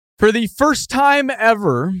For the first time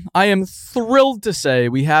ever, I am thrilled to say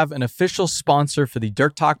we have an official sponsor for the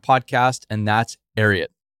Dirt Talk podcast, and that's Ariat.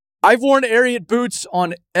 I've worn Ariat boots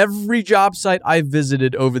on every job site I've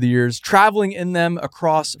visited over the years, traveling in them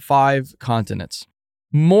across 5 continents.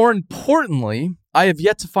 More importantly, I have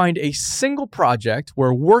yet to find a single project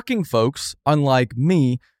where working folks, unlike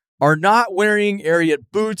me, are not wearing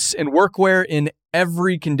Ariat boots and workwear in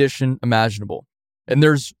every condition imaginable. And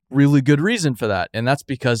there's really good reason for that, and that's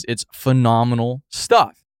because it's phenomenal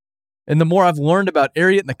stuff. And the more I've learned about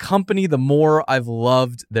Ariat and the company, the more I've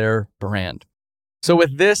loved their brand. So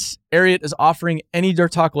with this, Ariat is offering any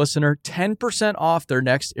Dirt Talk listener 10% off their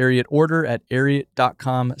next Ariat order at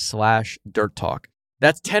ariat.com/dirttalk.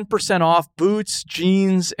 That's 10% off boots,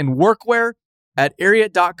 jeans, and workwear at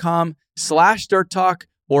ariat.com/dirttalk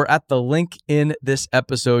or at the link in this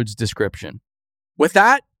episode's description. With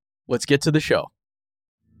that, let's get to the show.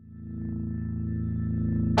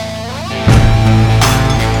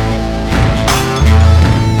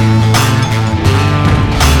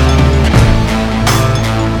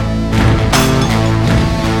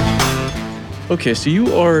 Okay, so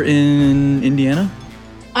you are in Indiana?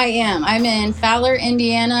 I am. I'm in Fowler,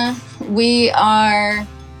 Indiana. We are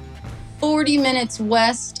 40 minutes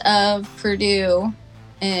west of Purdue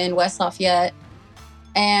in West Lafayette.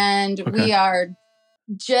 And we are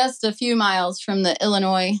just a few miles from the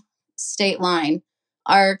Illinois state line.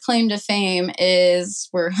 Our claim to fame is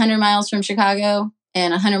we're 100 miles from Chicago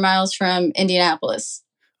and 100 miles from Indianapolis.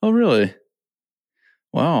 Oh, really?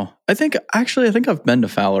 Wow. I think I've been to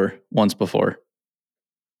Fowler once before.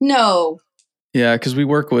 No. Yeah, because we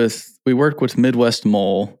work with Midwest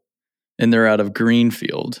Mole, and they're out of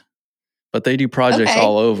Greenfield, but they do projects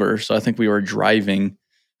all over. So I think we were driving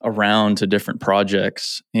around to different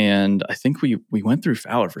projects, and I think we went through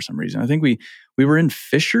Fowler for some reason. I think we were in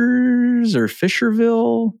Fishers or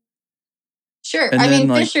Fisherville. Sure. I mean,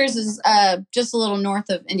 Fishers is just a little north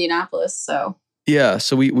of Indianapolis, so. Yeah,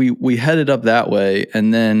 so we headed up that way,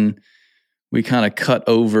 and then we kind of cut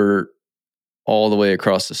over all the way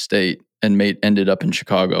across the state and ended up in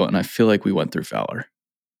Chicago, and I feel like we went through Fowler.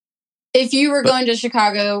 If you were going to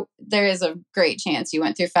Chicago, there is a great chance you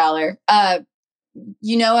went through Fowler.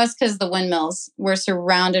 You know us because the windmills. We're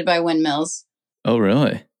surrounded by windmills. Oh,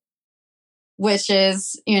 really? Which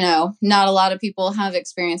is, not a lot of people have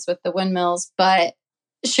experience with the windmills, but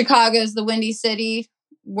Chicago's the windy city.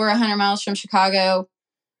 We're 100 miles from Chicago.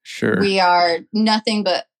 Sure. We are nothing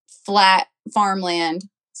but flat farmland.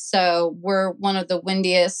 So we're one of the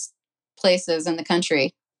windiest places in the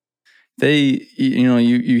country.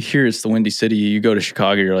 You hear it's the windy city. You go to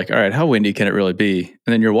Chicago, you're like, all right, how windy can it really be?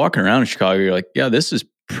 And then you're walking around in Chicago, you're like, yeah, this is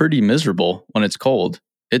pretty miserable when it's cold.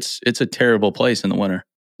 It's a terrible place in the winter.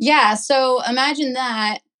 Yeah. So imagine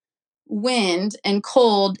that wind and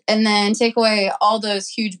cold, and then take away all those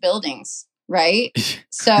huge buildings, right?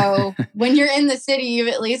 So when you're in the city, you've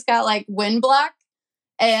at least got like wind block,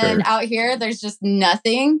 and out here, there's just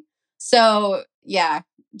nothing. So yeah,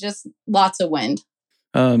 just lots of wind.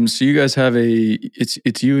 So you guys have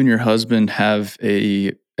it's you and your husband have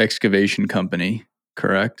a excavation company,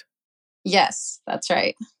 correct? Yes, that's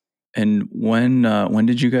right. And when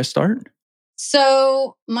did you guys start?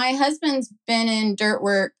 So my husband's been in dirt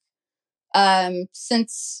work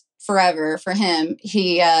since forever. For him,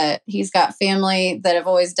 he's got family that have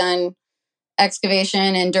always done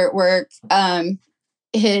excavation and dirt work.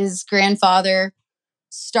 His grandfather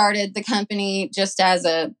started the company just as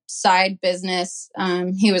a side business.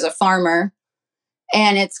 He was a farmer,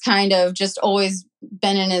 and it's kind of just always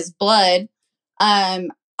been in his blood.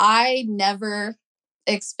 I never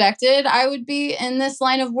expected I would be in this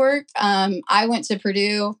line of work. I went to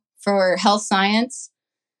Purdue for health science.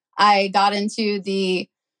 I got into the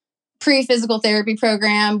pre-physical therapy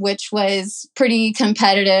program, which was pretty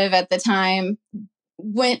competitive at the time.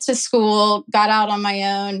 Went to school, got out on my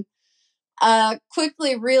own.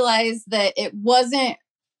 Quickly realized that it wasn't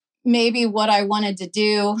maybe what I wanted to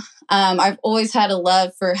do. I've always had a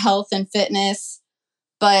love for health and fitness,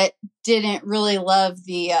 but didn't really love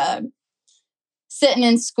the sitting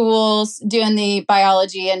in schools, doing the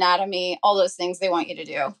biology, anatomy, all those things they want you to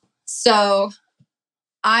do. So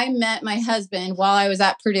I met my husband while I was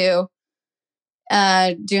at Purdue,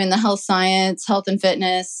 doing the health science, health and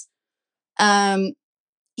fitness.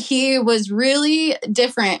 He was really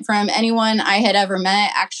different from anyone I had ever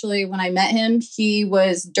met. Actually, when I met him, he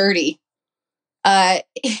was dirty. Him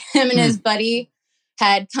and his buddy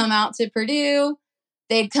had come out to Purdue.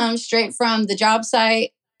 They'd come straight from the job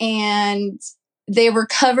site, and they were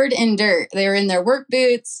covered in dirt. They were in their work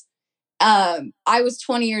boots. I was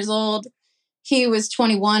 20 years old. He was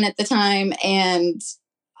 21 at the time. And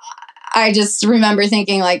I just remember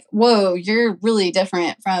thinking like, whoa, you're really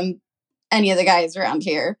different from any of the guys around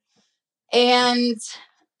here. And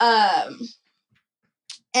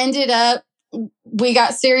ended up, we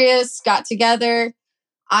got serious, got together.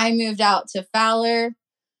 I moved out to Fowler.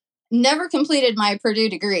 Never completed my Purdue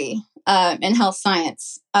degree in health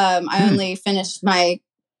science. I only finished my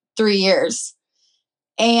 3 years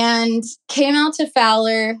and came out to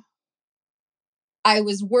Fowler. I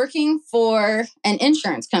was working for an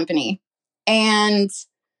insurance company, and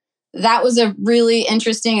that was a really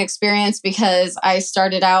interesting experience because I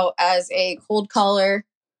started out as a cold caller,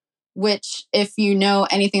 which, if you know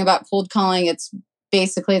anything about cold calling, it's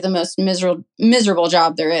basically the most miserable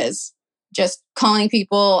job there is. Just calling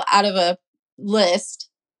people out of a list.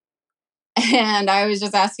 And I was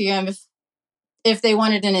just asking them if they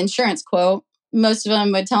wanted an insurance quote. Most of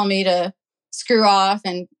them would tell me to screw off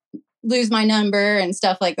and lose my number and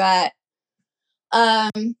stuff like that.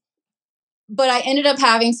 But I ended up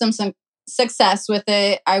having some success with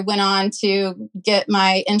it. I went on to get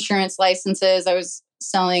my insurance licenses. I was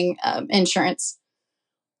selling insurance.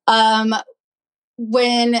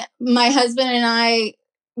 When my husband and I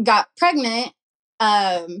got pregnant,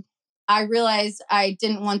 I realized I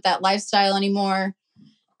didn't want that lifestyle anymore.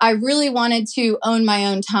 I really wanted to own my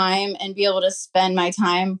own time and be able to spend my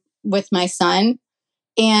time with my son.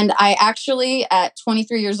 And I actually, at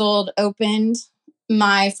 23 years old, opened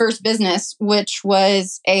my first business, which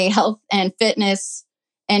was a health and fitness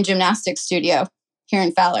and gymnastics studio here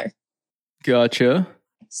in Fowler. Gotcha.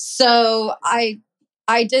 So I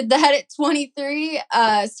did that at 23,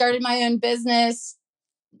 started my own business.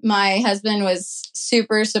 My husband was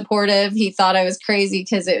super supportive. He thought I was crazy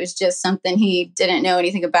because it was just something he didn't know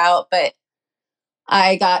anything about. But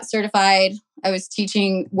I got certified. I was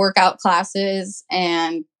teaching workout classes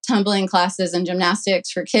and tumbling classes and gymnastics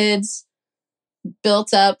for kids.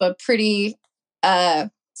 Built up a pretty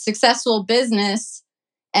successful business.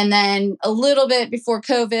 And then a little bit before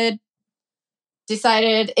COVID,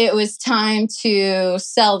 decided it was time to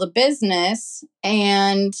sell the business.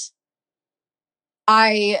 And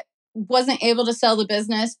I wasn't able to sell the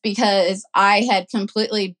business because I had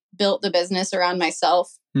completely built the business around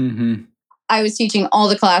myself. Mm-hmm. I was teaching all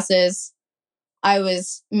the classes. I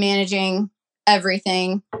was managing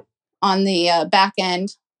everything on the back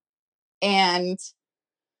end. And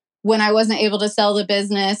when I wasn't able to sell the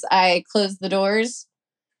business, I closed the doors.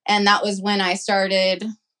 And that was when I started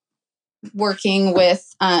working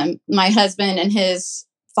with my husband and his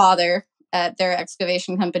father at their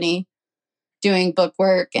excavation company, doing book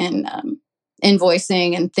work and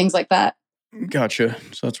invoicing and things like that. Gotcha.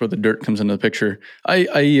 So that's where the dirt comes into the picture.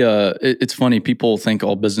 It's funny. People think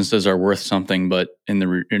all businesses are worth something, but in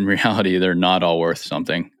reality, they're not all worth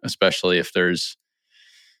something. Especially if there's,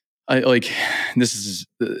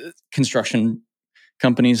 construction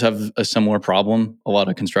companies have a similar problem. A lot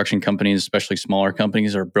of construction companies, especially smaller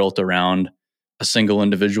companies, are built around a single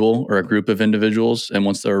individual or a group of individuals, and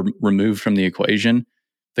once they're removed from the equation,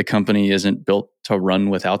 the company isn't built to run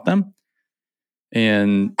without them.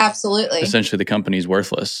 And absolutely, essentially the company is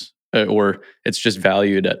worthless, or it's just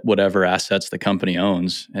valued at whatever assets the company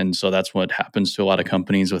owns. And so that's what happens to a lot of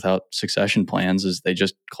companies without succession plans, is they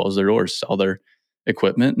just close their doors, sell their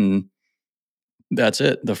equipment, and that's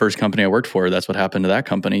it. The first company I worked for, that's what happened to that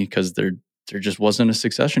company, because there just wasn't a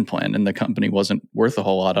succession plan and the company wasn't worth a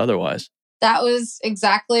whole lot otherwise. That was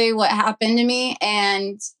exactly what happened to me.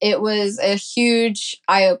 And it was a huge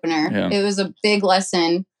eye-opener. Yeah. It was a big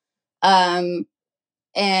lesson. And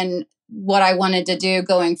what I wanted to do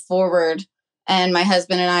going forward. And my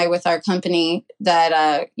husband and I, with our company,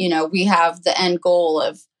 that, we have the end goal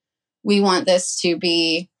of, we want this to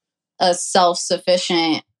be a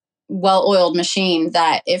self-sufficient, well-oiled machine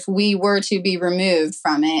that if we were to be removed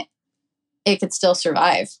from it, it could still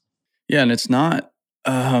survive. Yeah. And it's not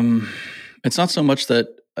so much that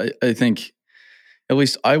I think, at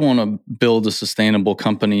least I want to build a sustainable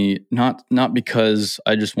company, not because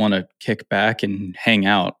I just want to kick back and hang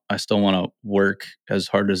out. I still want to work as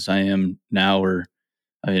hard as I am now,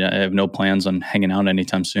 I have no plans on hanging out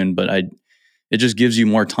anytime soon, but it just gives you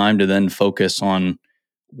more time to then focus on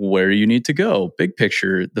where you need to go. Big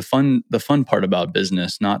picture, the fun part about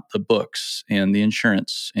business, not the books and the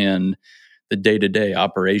insurance and the day-to-day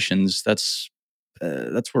operations. That's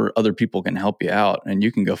where other people can help you out, and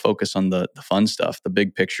you can go focus on the fun stuff, the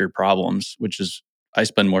big picture problems, which is, I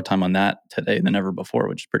spend more time on that today than ever before,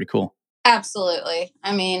 which is pretty cool. Absolutely.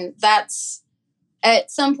 I mean, that's, at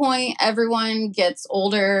some point, everyone gets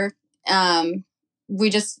older.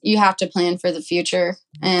 You have to plan for the future,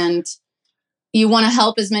 and you want to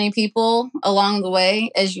help as many people along the way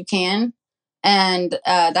as you can. And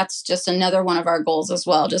that's just another one of our goals as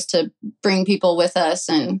well, just to bring people with us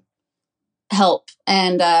and help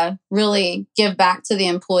and really give back to the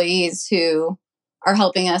employees who are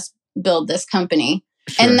helping us build this company.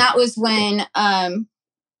 Sure. And that was when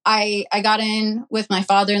I got in with my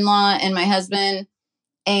father-in-law and my husband,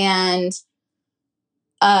 and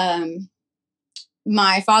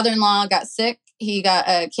my father-in-law got sick. He got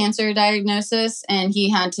a cancer diagnosis and he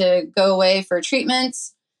had to go away for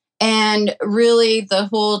treatments. And really the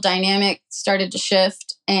whole dynamic started to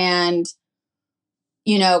shift. And,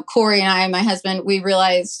 Corey and I, my husband, we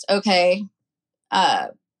realized, okay,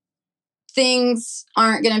 things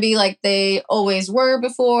aren't going to be like they always were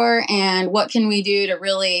before. And what can we do to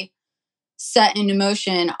really set into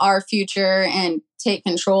motion our future and take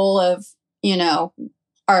control of,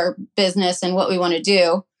 our business and what we want to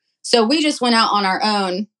do? So we just went out on our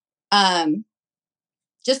own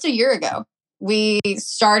just a year ago. We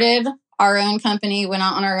started our own company, went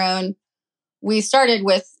out on our own. We started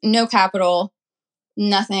with no capital,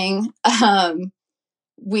 nothing.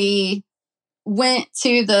 We went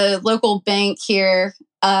to the local bank here,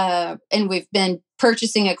 and we've been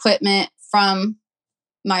purchasing equipment from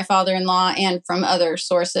my father-in-law and from other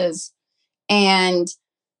sources. And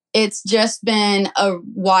it's just been a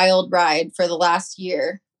wild ride for the last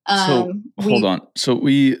year. Hold on. So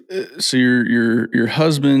your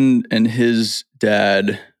husband and his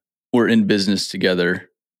dad were in business together.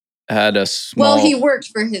 Had a small. Well, he worked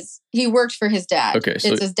for his dad. Okay,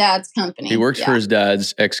 so it's his dad's company. He worked for his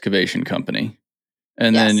dad's excavation company,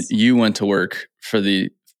 and Yes. then you went to work for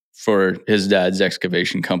his dad's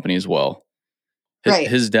excavation company as well. Right.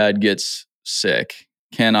 His dad gets sick,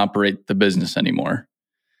 can't operate the business anymore.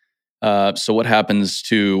 So what happens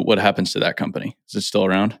to that company? Is it still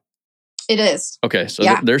around? It is. Okay, so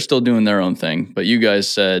they're still doing their own thing, but you guys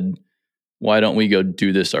said, why don't we go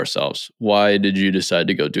do this ourselves? Why did you decide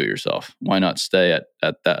to go do it yourself? Why not stay at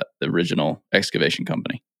that original excavation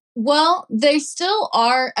company? Well, they still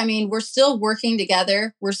are. I mean, we're still working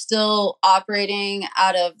together. We're still operating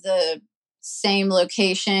out of the same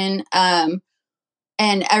location, and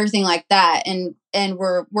everything like that. And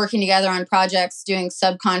we're working together on projects, doing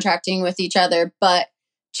subcontracting with each other, but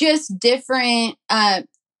just different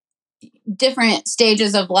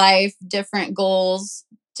stages of life, different goals,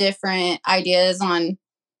 different ideas on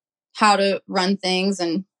how to run things.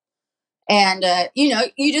 And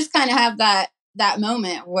you just kind of have that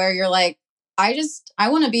moment where you're like, I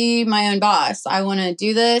want to be my own boss. I want to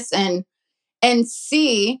do this and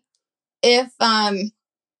see if I'm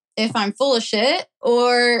full of shit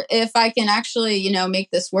or if I can actually,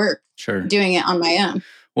 make this work. Sure. Doing it on my own.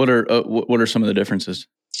 What are some of the differences?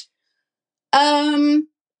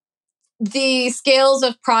 The scales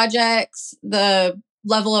of projects, the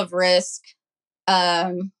level of risk.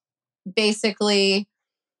 Basically,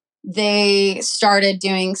 they started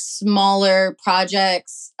doing smaller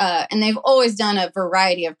projects, and they've always done a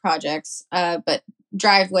variety of projects, but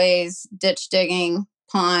driveways, ditch digging,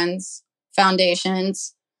 ponds,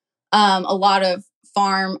 foundations, a lot of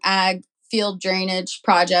farm, ag, field drainage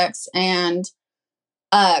projects. And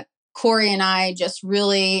Corey and I just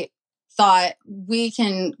really thought we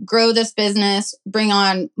can grow this business, bring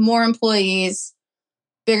on more employees,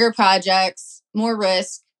 bigger projects, more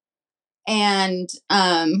risk. And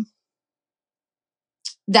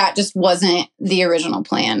that just wasn't the original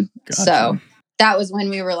plan. Gotcha. So that was when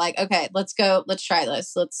we were like, okay, let's go, let's try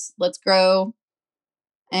this. Let's grow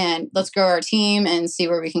and let's grow our team and see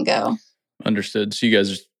where we can go. Understood. So you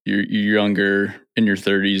guys, you're younger, in your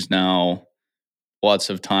 30s now, lots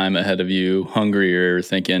of time ahead of you, hungrier,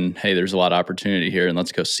 thinking, hey, there's a lot of opportunity here and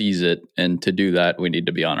let's go seize it. And to do that, we need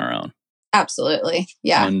to be on our own. Absolutely.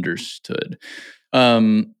 Yeah. Understood.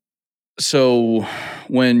 So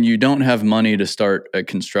when you don't have money to start a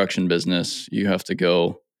construction business, you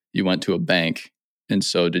went to a bank. And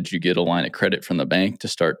so did you get a line of credit from the bank to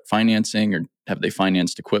start financing, or have they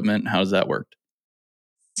financed equipment? How does that work?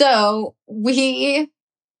 So we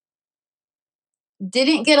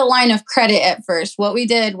didn't get a line of credit at first. What we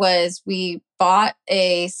did was we bought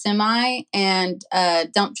a semi and a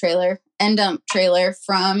dump trailer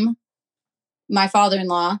from my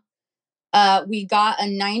father-in-law. We got a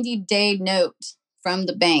 90-day note from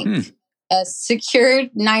the bank, a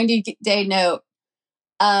secured 90-day note.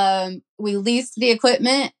 We leased the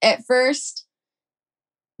equipment at first.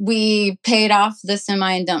 We paid off the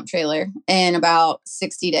semi and dump trailer in about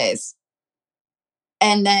 60 days.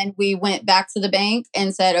 And then we went back to the bank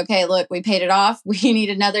and said, okay, look, we paid it off. We need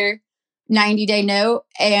another 90-day note.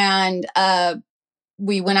 And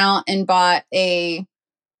we went out and bought a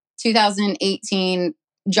 2018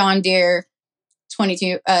 John Deere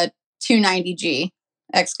 290G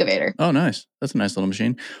excavator. Oh, nice. That's a nice little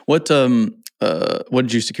machine. What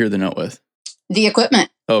did you secure the note with? The equipment.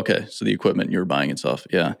 Oh, okay. So the equipment you were buying itself.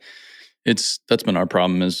 Yeah. That's been our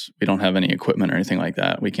problem is we don't have any equipment or anything like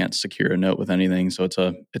that. We can't secure a note with anything. So it's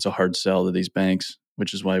a hard sell to these banks,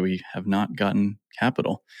 which is why we have not gotten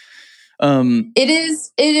capital. It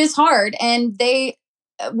is hard. And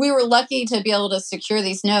we were lucky to be able to secure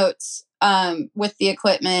these notes with the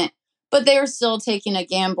equipment, but they were still taking a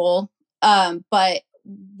gamble. But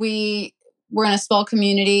we're in a small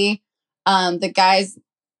community. The guys,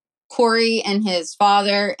 Corey and his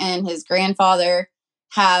father and his grandfather,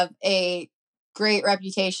 have a great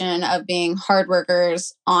reputation of being hard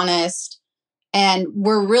workers, honest. And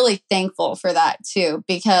we're really thankful for that too,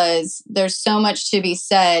 because there's so much to be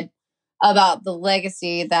said about the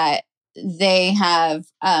legacy that they have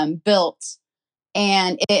built.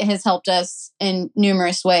 And it has helped us in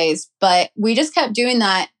numerous ways. But we just kept doing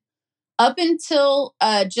that up until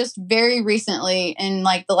just very recently in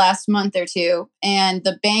like the last month or two. And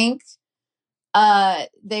the bank,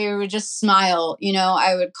 they would just smile.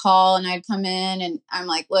 I would call and I'd come in and I'm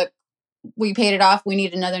like, look, we paid it off. We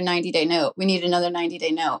need another 90-day note. We need another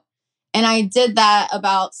 90-day note. And I did that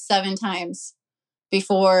about 7 times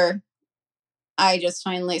before I just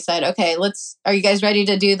finally said, okay, are you guys ready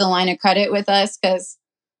to do the line of credit with us? Because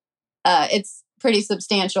it's pretty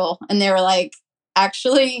substantial. And they were like,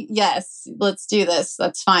 actually, yes, let's do this.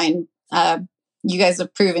 That's fine. You guys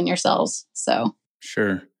have proven yourselves. So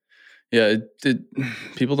sure. Yeah,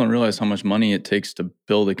 people don't realize how much money it takes to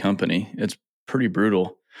build a company. It's pretty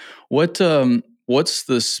brutal. What's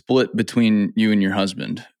the split between you and your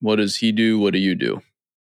husband? What does he do? What do you do?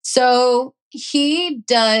 So he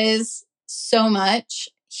does so much.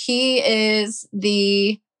 He is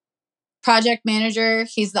the project manager.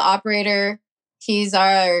 He's the operator. He's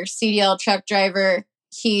our CDL truck driver.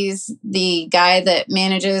 He's the guy that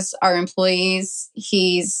manages our employees.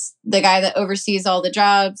 He's the guy that oversees all the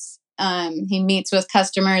jobs. He meets with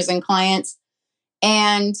customers and clients,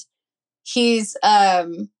 and he's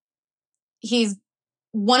one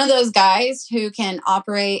of those guys who can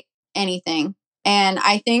operate anything. And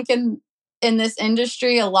I think in this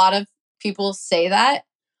industry, a lot of people say that,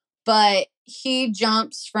 but he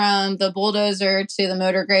jumps from the bulldozer to the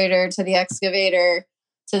motor grader to the excavator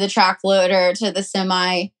to the track loader to the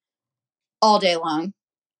semi all day long.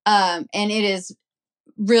 And it is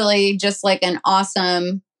really just like an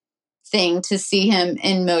awesome thing to see him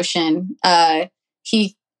in motion.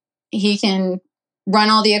 He can run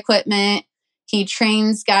all the equipment. He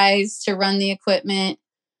trains guys to run the equipment.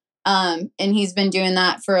 And he's been doing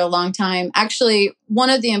that for a long time. Actually, one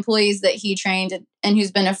of the employees that he trained and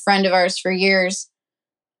who's been a friend of ours for years,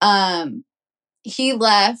 he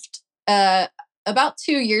left about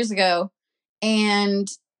 2 years ago, and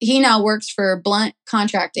he now works for Blunt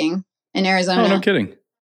Contracting in Arizona. Oh, no kidding.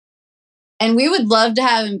 And we would love to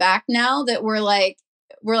have him back now that we're like,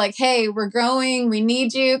 hey, we're growing. We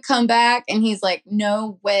need you. Come back. And he's like,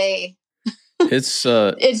 no way. It's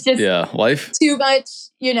just life. Too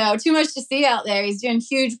much to see out there. He's doing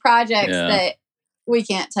huge projects that we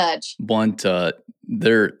can't touch. Blunt,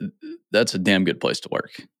 that's a damn good place to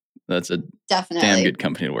work. That's a definitely damn good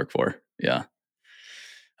company to work for. Yeah.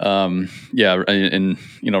 And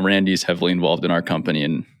Randy's heavily involved in our company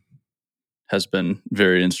and has been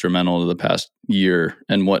very instrumental to the past year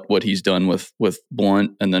and what he's done with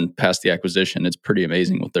Blunt and then past the acquisition. It's pretty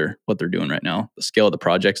amazing what they're doing right now. The scale of the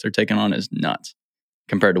projects they're taking on is nuts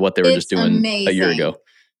compared to what they were just doing amazing. A year ago.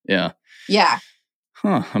 Yeah. Yeah.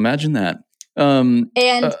 Huh. Imagine that.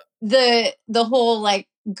 The whole like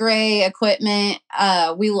gray equipment,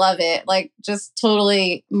 we love it. Like just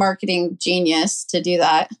totally marketing genius to do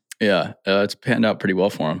that. Yeah. It's panned out pretty well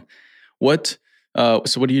for him.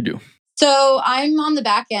 So what do you do? So I'm on the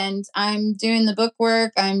back end. I'm doing the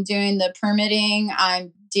bookwork. I'm doing the permitting.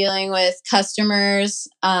 I'm dealing with customers.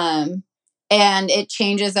 And it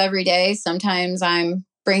changes every day. Sometimes I'm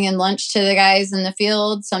bringing lunch to the guys in the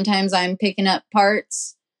field. Sometimes I'm picking up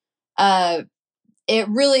parts. It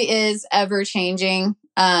really is ever changing.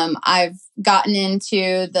 I've gotten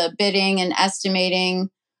into the bidding and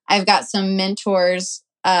estimating. I've got some mentors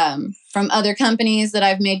from other companies that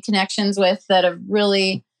I've made connections with that have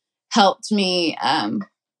really helped me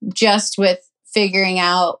just with figuring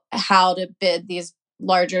out how to bid these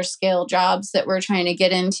larger scale jobs that we're trying to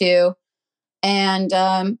get into, and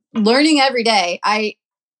learning every day.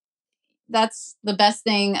 That's the best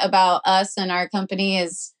thing about us and our company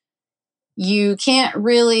is you can't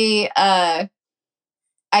really, I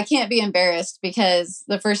can't be embarrassed because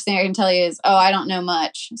the first thing I can tell you is, oh, I don't know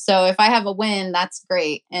much. So if I have a win, that's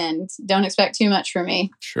great. And don't expect too much from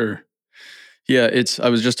me. Sure. Yeah, I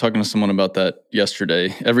was just talking to someone about that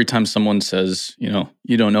yesterday. Every time someone says,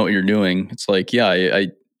 you don't know what you're doing, it's like, yeah,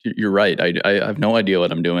 you're right. I have no idea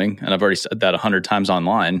what I'm doing, and I've already said that 100 times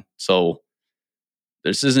online. So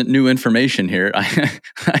this isn't new information here. I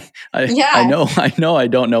Yeah. know I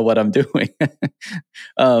don't know what I'm doing.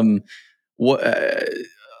 What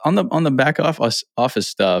on the back office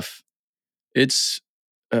stuff? It's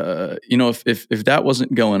if that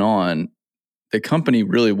wasn't going on, the company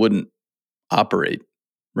really wouldn't operate,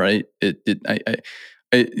 right?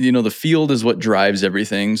 The field is what drives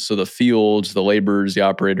everything. So the fields, the laborers, the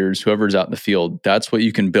operators, whoever's out in the field, that's what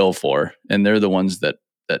you can bill for, and they're the ones that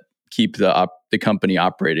keep the company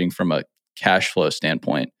operating from a cash flow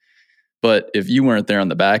standpoint. But if you weren't there on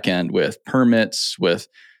the back end with permits, with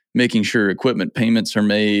making sure equipment payments are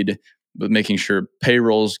made, with making sure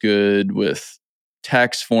payroll's good, with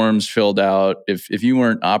tax forms filled out, if you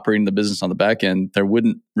weren't operating the business on the back end, there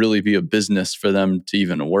wouldn't really be a business for them to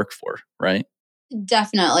even work for, right?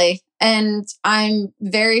 Definitely. And I'm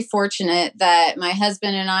very fortunate that my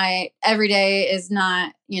husband and I, every day is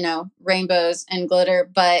not, rainbows and glitter,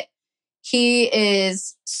 but he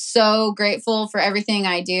is so grateful for everything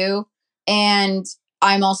I do. And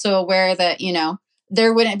I'm also aware that,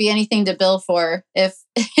 there wouldn't be anything to bill for if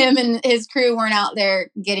him and his crew weren't out there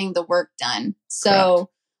getting the work done. So Correct.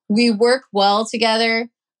 we work well together.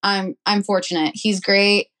 I'm fortunate. He's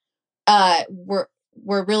great. We're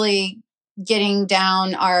really getting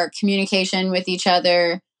down our communication with each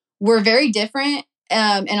other. We're very different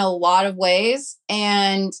in a lot of ways,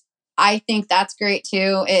 and I think that's great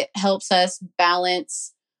too. It helps us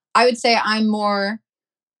balance. I would say I'm more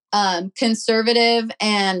conservative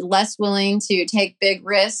and less willing to take big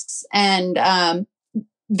risks, and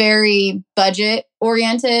very budget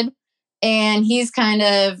oriented. And he's kind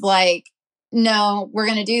of like, no, we're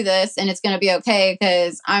going to do this and it's going to be okay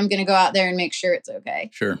because I'm going to go out there and make sure it's okay.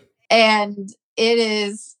 Sure. And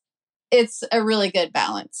it's a really good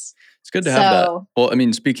balance. It's good to have that. Well, I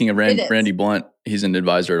mean, speaking of Randy Blunt, he's an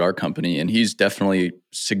advisor at our company, and he's definitely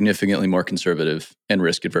significantly more conservative and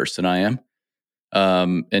risk adverse than I am.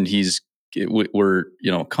 And we're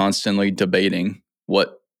constantly debating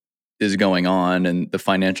what is going on and the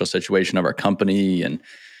financial situation of our company, and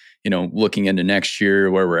looking into next year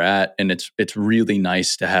where we're at. And it's really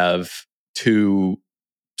nice to have two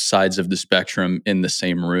sides of the spectrum in the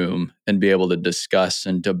same room and be able to discuss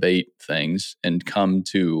and debate things and come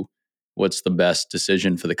to what's the best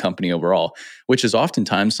decision for the company overall, which is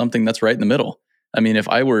oftentimes something that's right in the middle. I mean, if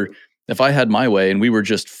I had my way and we were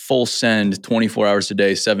just full send 24 hours a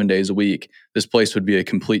day, 7 days a week, this place would be a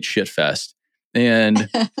complete shit fest. And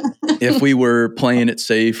if we were playing it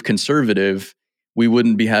safe, conservative, we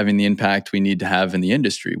wouldn't be having the impact we need to have in the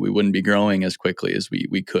industry. We wouldn't be growing as quickly as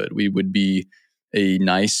we could. We would be a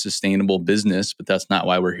nice, sustainable business, but that's not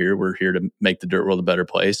why we're here. We're here to make the dirt world a better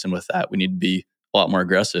place. And with that, we need to be a lot more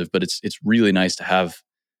aggressive. But it's really nice to have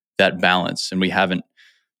that balance. And we haven't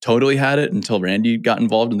totally had it until Randy got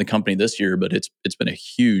involved in the company this year, but it's been a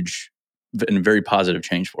huge and very positive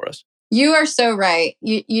change for us. You are so right.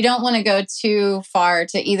 You don't want to go too far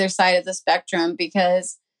to either side of the spectrum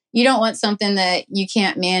because you don't want something that you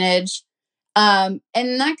can't manage. And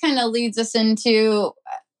that kind of leads us into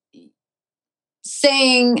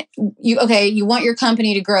saying, you want your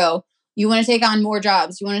company to grow. You want to take on more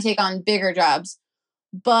jobs. You want to take on bigger jobs.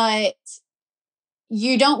 But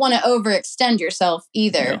you don't want to overextend yourself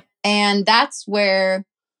either. Yeah. And that's where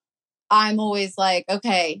I'm always like,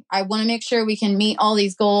 okay, I want to make sure we can meet all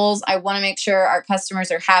these goals. I want to make sure our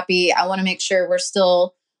customers are happy. I want to make sure we're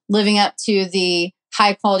still living up to the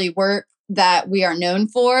high quality work that we are known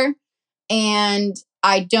for. And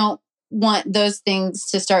I don't want those things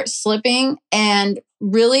to start slipping. And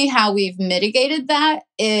really how we've mitigated that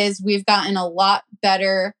is we've gotten a lot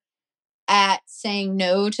better at saying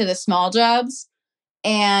no to the small jobs.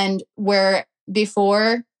 And where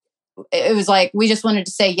before it was like, we just wanted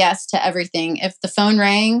to say yes to everything. If the phone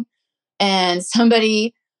rang and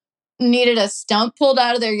somebody needed a stump pulled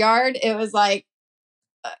out of their yard, it was like,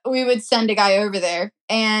 we would send a guy over there.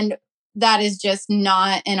 And that is just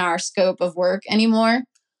not in our scope of work anymore.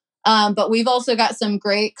 But we've also got some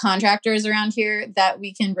great contractors around here that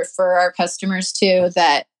we can refer our customers to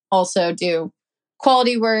that also do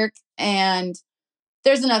quality work. And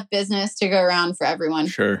there's enough business to go around for everyone.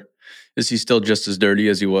 Sure. Is he still just as dirty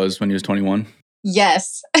as he was when he was 21?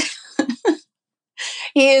 Yes.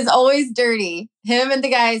 He is always dirty. Him and the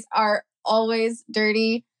guys are always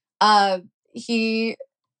dirty. He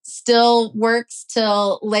still works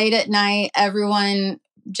till late at night. Everyone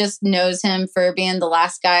just knows him for being the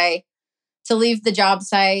last guy to leave the job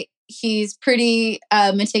site. he's pretty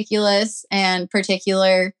meticulous and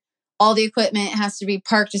particular. All the equipment has to be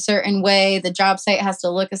parked a certain way. The job site has to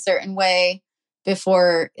look a certain way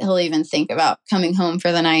before he'll even think about coming home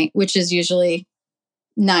for the night, which is usually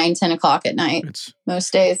 9-10 o'clock at night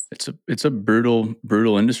most days. It's a brutal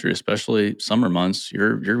industry, especially summer months.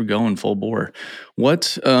 You're going full bore.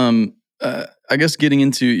 What I guess getting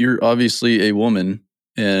into, you're obviously a woman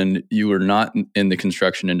and you were not in the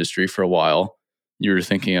construction industry for a while. You were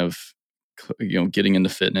thinking of getting into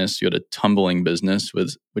fitness. You had a tumbling business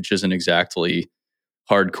which isn't exactly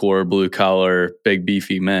hardcore blue collar big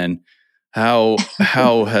beefy men. How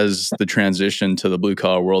has the transition to the blue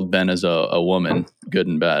collar world been as a woman, good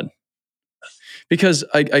and bad? Because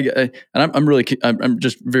I'm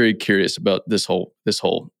just very curious about this whole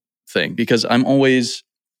thing, because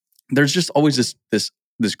there's just always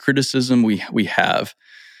this criticism we have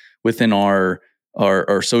within our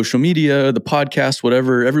social media, the podcast,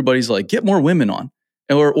 whatever. Everybody's like, get more women on,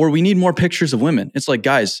 or we need more pictures of women. It's like,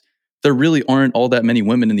 guys, there really aren't all that many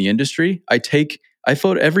women in the industry. I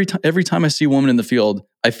photo every time I see a woman in the field,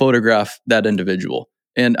 I photograph that individual,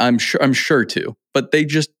 and I'm sure too. But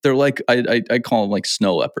they're like, I call them like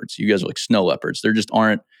snow leopards. You guys are like snow leopards. There just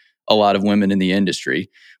aren't a lot of women in the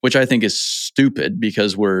industry, which I think is stupid,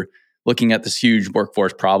 because we're looking at this huge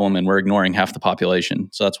workforce problem and we're ignoring half the population.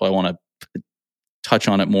 So that's why I want to touch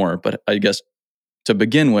on it more. But I guess to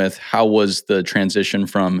begin with, how was the transition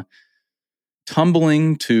from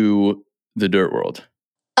tumbling to the dirt world?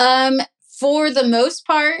 For the most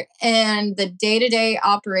part, and the day-to-day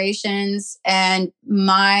operations and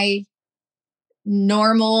my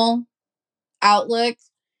normal outlook,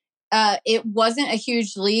 it wasn't a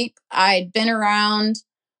huge leap. I'd been around.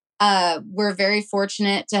 We're very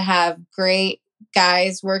fortunate to have great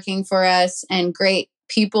guys working for us and great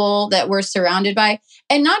people that we're surrounded by,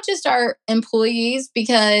 and not just our employees,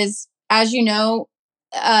 because as you know,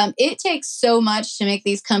 it takes so much to make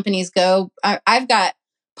these companies go. I've got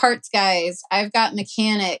parts guys, I've got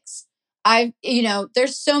mechanics,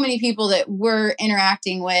 there's so many people that we're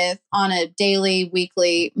interacting with on a daily,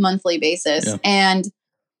 weekly, monthly basis. Yeah. And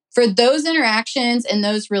for those interactions and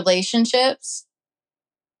those relationships,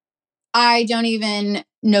 I don't even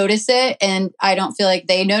notice it, and I don't feel like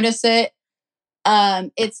they notice it.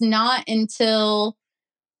 It's not until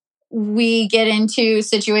we get into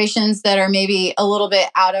situations that are maybe a little bit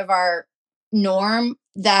out of our norm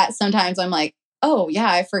that sometimes I'm like, oh yeah,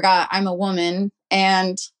 I forgot I'm a woman,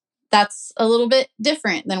 and that's a little bit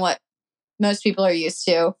different than what most people are used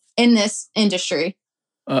to in this industry.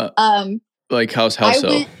 Like how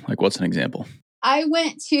so? Like what's an example? I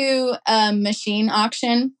went to a machine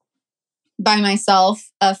auction by myself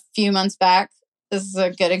a few months back. This is a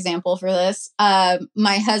good example for this.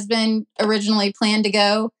 My husband originally planned to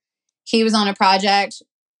go. He was on a project.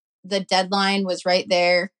 The deadline was right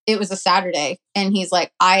there. It was a Saturday. And he's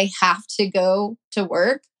like, I have to go to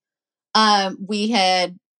work. We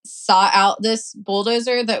had sought out this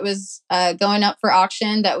bulldozer that was going up for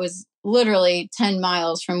auction that was literally 10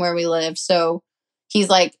 miles from where we live. So he's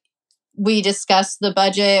like, we discussed the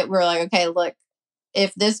budget. We're like, okay, look,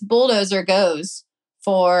 if this bulldozer goes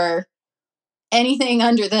for anything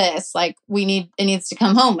under this, like it needs to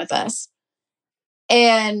come home with us.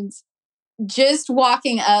 And just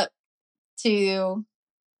walking up to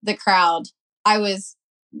the crowd, I was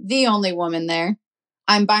the only woman there.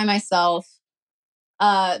 I'm by myself.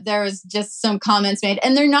 There was just some comments made,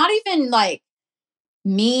 and they're not even like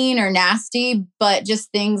mean or nasty, but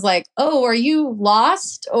just things like, oh, are you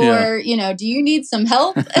lost? Or, do you need some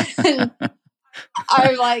help? And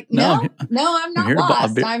I'm like, no, I'm not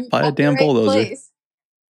lost. I'm buy a damn bulldozer. Place.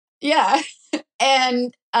 Yeah.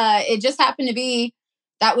 And it just happened to be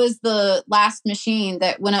that was the last machine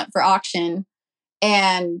that went up for auction.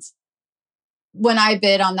 And when I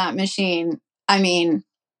bid on that machine, it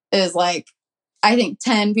was like, I think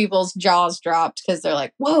 10 people's jaws dropped, because they're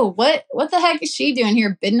like, whoa, what the heck is she doing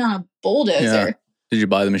here bidding on a bulldozer? Yeah. Did you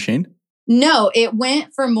buy the machine? No, it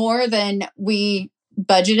went for more than we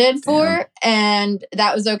budgeted for. Damn. And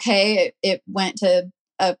that was okay. It went to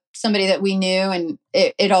somebody that we knew, and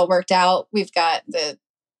it all worked out. We've got the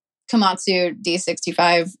Komatsu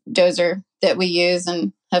D65 dozer that we use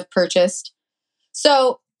and have purchased.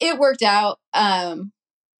 So it worked out.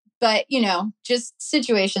 But, just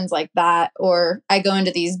situations like that, or I go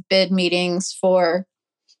into these bid meetings for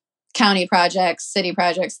county projects, city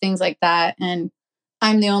projects, things like that. And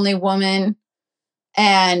I'm the only woman,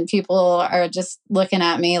 and people are just looking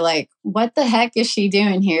at me like, what the heck is she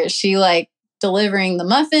doing here? Is she like delivering the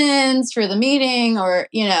muffins for the meeting, or,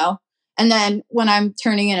 and then when I'm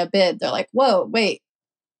turning in a bid, they're like, whoa, wait.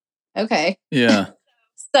 Okay. Yeah.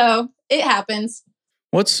 So it happens.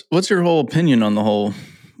 What's your whole opinion on the whole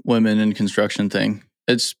women in construction thing?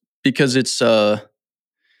 It's because it's I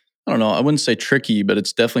don't know, I wouldn't say tricky, but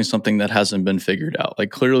it's definitely something that hasn't been figured out.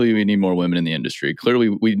 Like clearly we need more women in the industry. Clearly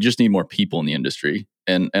we just need more people in the industry.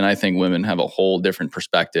 And I think women have a whole different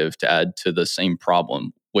perspective to add to the same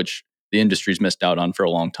problem, which the industry's missed out on for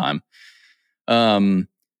a long time. Um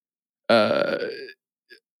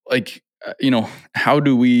how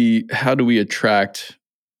do we attract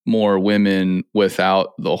more women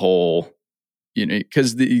without the whole,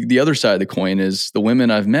 because the other side of the coin is the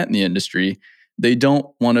women I've met in the industry, they don't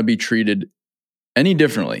want to be treated any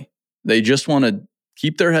differently. They just want to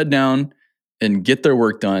keep their head down and get their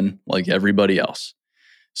work done like everybody else.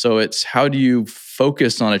 So it's, how do you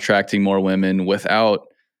focus on attracting more women without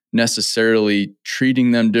necessarily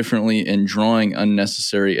treating them differently and drawing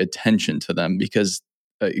unnecessary attention to them? Because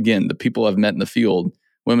again, the people I've met in the field,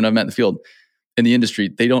 women I've met in the field, in the industry,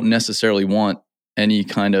 they don't necessarily want any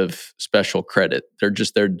kind of special credit. They're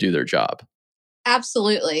just there to do their job.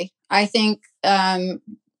 Absolutely. I think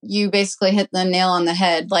you basically hit the nail on the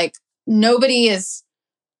head. Like no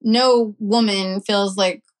woman feels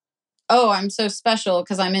like, oh, I'm so special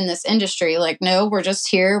because I'm in this industry. Like, no, we're just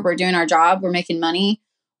here. We're doing our job. We're making money.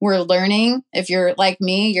 We're learning. If you're like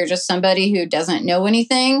me, you're just somebody who doesn't know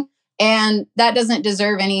anything. And that doesn't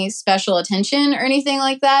deserve any special attention or anything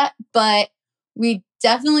like that. But we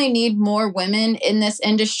definitely need more women in this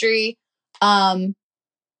industry.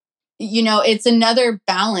 It's another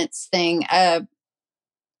balance thing.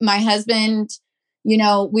 My husband,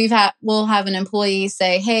 we'll have an employee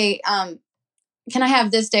say, hey, can I have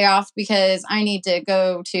this day off because I need to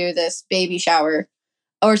go to this baby shower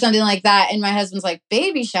or something like that? And my husband's like,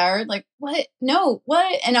 baby shower? Like, what? No,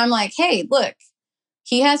 what? And I'm like, hey, look,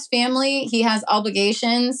 he has family, he has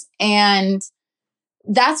obligations, and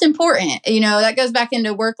that's important. That goes back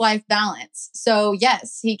into work-life balance. So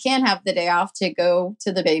yes, he can have the day off to go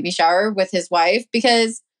to the baby shower with his wife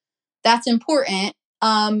because that's important.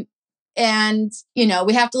 And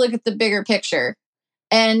we have to look at the bigger picture.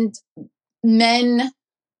 And men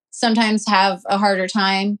sometimes have a harder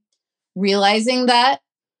time realizing that.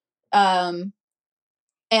 And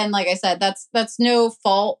like I said, that's no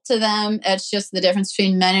fault to them. It's just the difference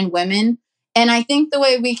between men and women. And I think the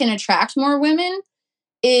way we can attract more women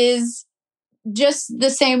is just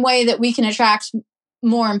the same way that we can attract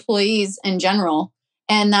more employees in general.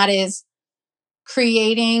 And that is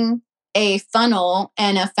creating a funnel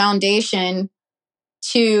and a foundation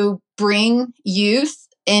to bring youth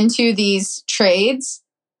into these trades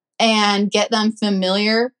and get them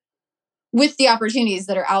familiar with the opportunities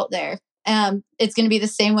that are out there. It's going to be the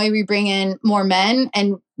same way we bring in more men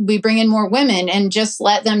and we bring in more women, and just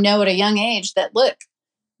let them know at a young age that, look,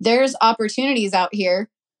 there's opportunities out here.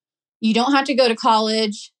 You don't have to go to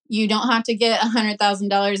college. You don't have to get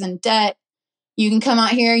 $100,000 in debt. You can come out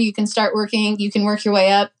here, you can start working, you can work your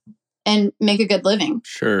way up and make a good living.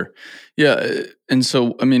 Sure. Yeah. And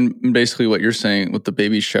so, I mean, basically what you're saying with the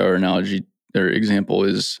baby shower analogy or example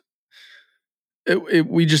is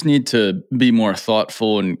we just need to be more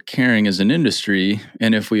thoughtful and caring as an industry.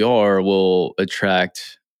 And if we are, we'll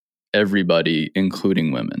attract everybody,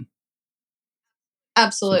 including women.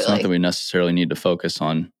 Absolutely. So it's not that we necessarily need to focus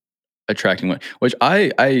on attracting women, which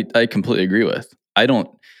I completely agree with. I don't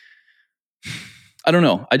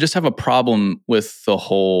know. I just have a problem with the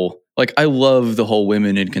whole, like, I love the whole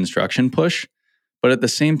women in construction push, but at the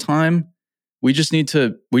same time, we just need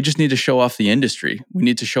to show off the industry. We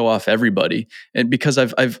need to show off everybody. And because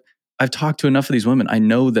I've talked to enough of these women, I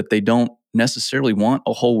know that they don't necessarily want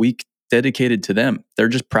a whole week dedicated to them. They're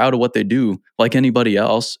just proud of what they do like anybody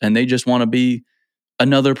else, and they just want to be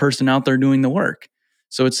another person out there doing the work.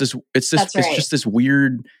 So it's just this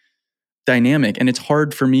weird dynamic, and it's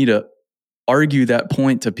hard for me to argue that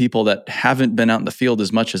point to people that haven't been out in the field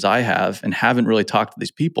as much as I have and haven't really talked to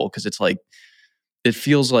these people, because it's like, it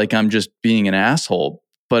feels like I'm just being an asshole,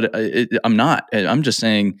 but I'm not. I'm just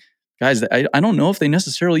saying, guys, I don't know if they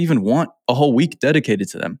necessarily even want a whole week dedicated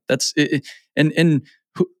to them. That's it. And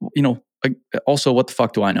also, what the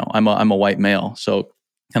fuck do I know? I'm a white male, so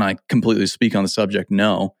can I completely speak on the subject?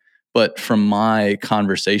 No. But from my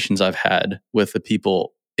conversations I've had with the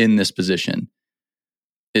people in this position,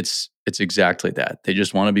 it's exactly that. They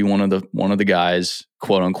just want to be one of the guys,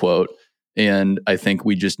 quote unquote. And I think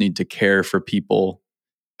we just need to care for people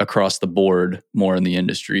across the board more in the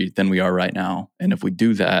industry than we are right now. And if we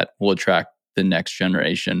do that, we'll attract the next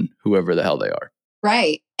generation, whoever the hell they are.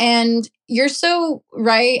 Right. And you're so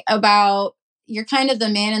right about, you're kind of the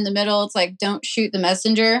man in the middle. It's like, don't shoot the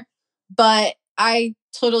messenger. But I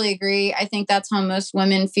totally agree. I think that's how most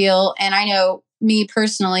women feel. And I know me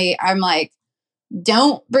personally, I'm like,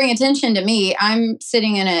 don't bring attention to me. I'm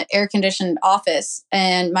sitting in an air conditioned office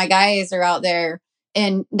and my guys are out there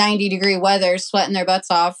in 90-degree weather, sweating their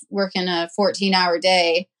butts off, working a 14-hour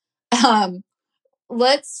day.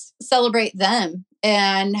 Let's celebrate them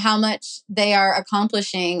and how much they are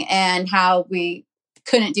accomplishing and how we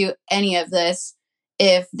couldn't do any of this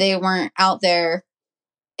if they weren't out there.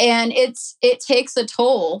 And it takes a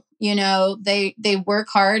toll. They work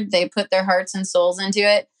hard. They put their hearts and souls into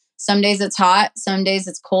it. Some days it's hot. Some days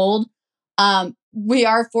it's cold. We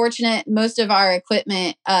are fortunate. Most of our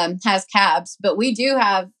equipment has cabs, but we do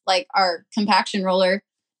have our compaction roller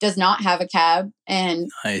does not have a cab. And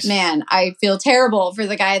nice. Man, I feel terrible for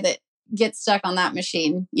the guy that gets stuck on that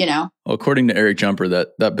machine, Well, according to Eric Jumper,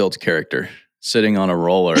 that builds character. Sitting on a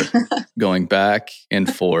roller, going back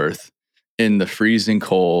and forth in the freezing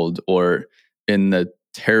cold or in the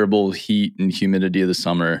terrible heat and humidity of the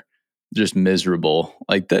summer, just miserable.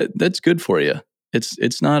 Like that's good for you.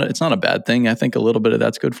 It's not a bad thing. I think a little bit of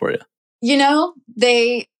that's good for you.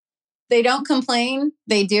 They don't complain.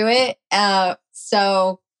 They do it.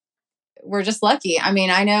 So we're just lucky. I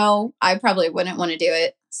mean, I know I probably wouldn't want to do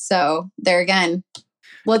it. So there again,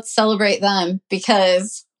 let's celebrate them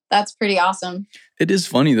because that's pretty awesome. It is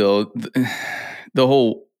funny though, the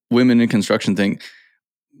whole women in construction thing.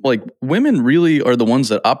 Like women really are the ones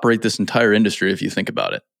that operate this entire industry if you think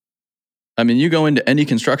about it. I mean, you go into any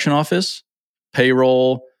construction office,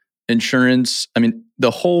 payroll, insurance, I mean,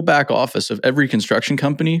 the whole back office of every construction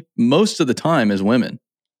company, most of the time is women.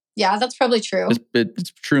 Yeah, that's probably true.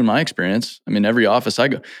 It's true in my experience. I mean, every office I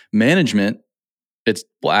go, management, it's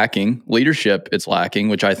lacking. Leadership, it's lacking,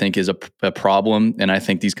 which I think is a problem. And I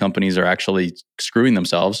think these companies are actually screwing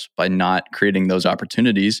themselves by not creating those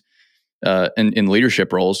opportunities in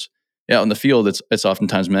leadership roles. Yeah, in the field, it's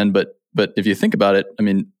oftentimes men. But if you think about it, I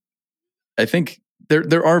mean, I think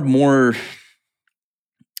there are more.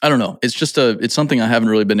 I don't know. It's something I haven't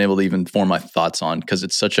really been able to even form my thoughts on because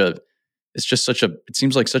it seems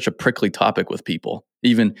like such a prickly topic with people.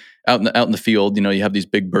 Even out in the field, you have these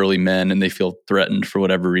big burly men and they feel threatened for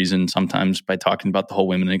whatever reason, sometimes by talking about the whole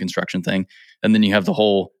women in construction thing. And then you have the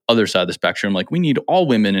whole other side of the spectrum, like we need all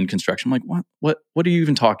women in construction. I'm like, what are you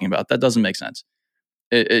even talking about? That doesn't make sense.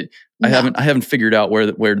 No. I haven't figured out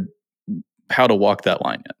how to walk that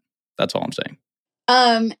line yet. That's all I'm saying.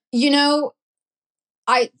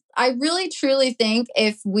 I really truly think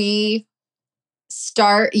if we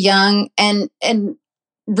start young and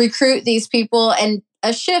recruit these people, and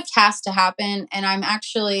a shift has to happen. And I'm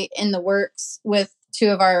actually in the works with 2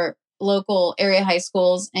 of our local area high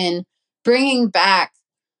schools and bringing back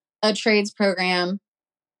a trades program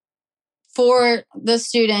for the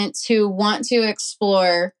students who want to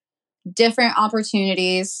explore different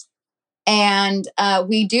opportunities. And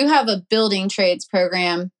we do have a building trades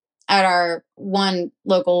program at our one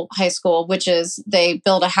local high school, which is they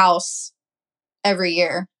build a house every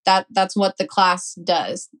year. That's what the class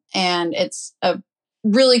does. And it's a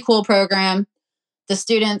really cool program. The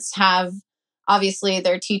students have obviously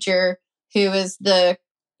their teacher who is the,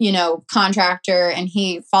 contractor, and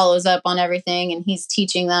he follows up on everything and he's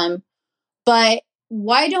teaching them. But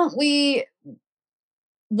why is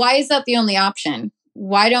that the only option?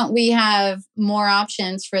 Why don't we have more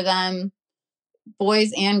options for them,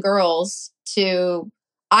 boys and girls, I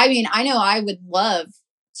know I would love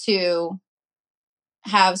to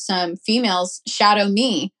have some females shadow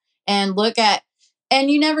me and look at, and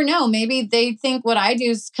you never know, maybe they think what I do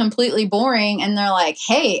is completely boring and they're like,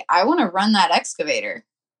 hey, I want to run that excavator,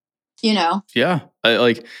 Yeah.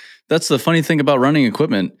 That's the funny thing about running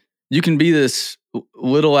equipment. You can be this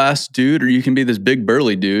little ass dude or you can be this big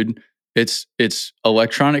burly dude. It's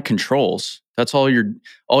electronic controls. That's all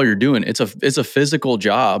you're doing. It's a physical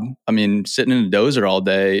job. I mean, sitting in a dozer all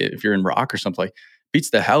day, if you're in rock or something, beats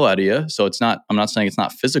the hell out of you. So I'm not saying it's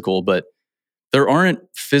not physical, but there aren't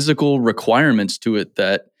physical requirements to it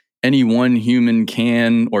that any one human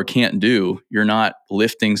can or can't do. You're not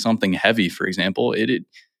lifting something heavy, for example.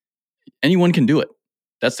 Anyone can do it.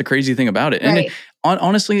 That's the crazy thing about it. Right. And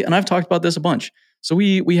honestly, and I've talked about this a bunch. So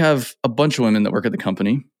we have a bunch of women that work at the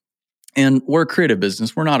company. And we're a creative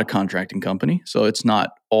business. We're not a contracting company. So it's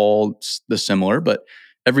not all the similar, but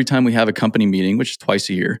every time we have a company meeting, which is twice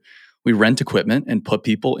a year, we rent equipment and put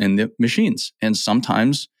people in the machines. And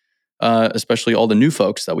sometimes, especially all the new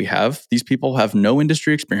folks that we have, these people have no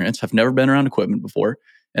industry experience, have never been around equipment before.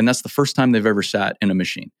 And that's the first time they've ever sat in a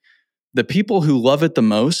machine. The people who love it the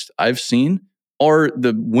most I've seen are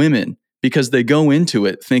the women, because they go into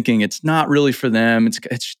it thinking it's not really for them.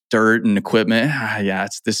 It's dirt and equipment.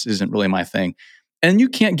 This isn't really my thing. And you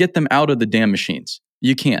can't get them out of the damn machines.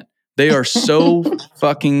 You can't. They are so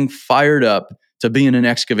fucking fired up to be in an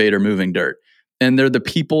excavator moving dirt. And they're the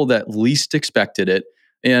people that least expected it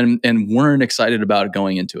and weren't excited about it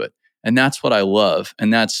going into it. And that's what I love.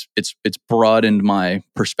 And it's broadened my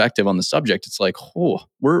perspective on the subject. It's like, oh,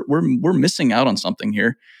 we're missing out on something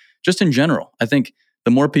here. Just in general, I think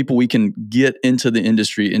the more people we can get into the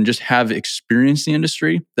industry and just have experienced the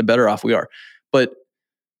industry, the better off we are. But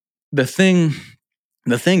the thing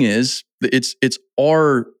is,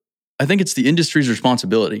 I think it's the industry's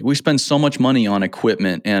responsibility. We spend so much money on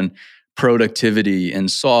equipment and productivity and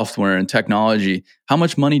software and technology. How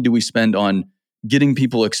much money do we spend on getting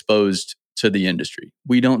people exposed to the industry?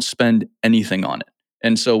 We don't spend anything on it.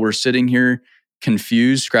 And so we're sitting here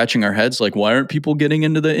confused, scratching our heads like, why aren't people getting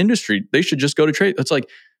into the industry? They should just go to trade. It's like,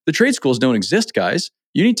 the trade schools don't exist, guys.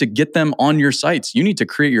 You need to get them on your sites. You need to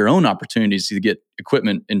create your own opportunities to get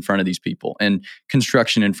equipment in front of these people and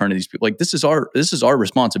construction in front of these people. Like, this is our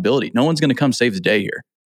responsibility. No one's going to come save the day here.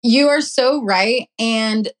 You are so right.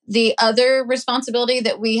 And the other responsibility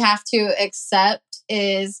that we have to accept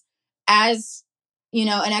is, as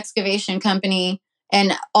an excavation company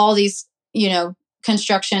and all these,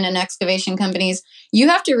 construction and excavation companies, you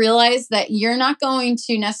have to realize that you're not going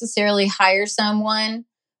to necessarily hire someone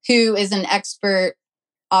who is an expert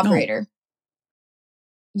operator. No.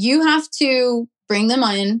 You have to bring them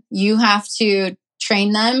in. You have to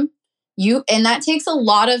train them. And that takes a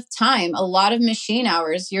lot of time, a lot of machine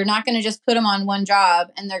hours. You're not going to just put them on one job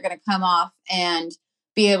and they're going to come off and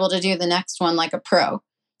be able to do the next one like a pro.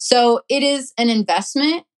 So it is an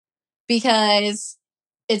investment, because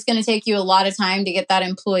it's going to take you a lot of time to get that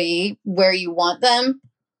employee where you want them,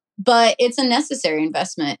 but it's a necessary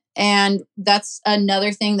investment. And that's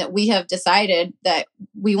another thing that we have decided that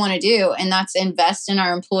we want to do, and that's invest in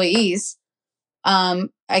our employees. I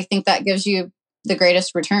think that gives you the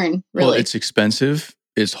greatest return, really. Well, it's expensive,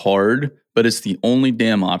 it's hard, but it's the only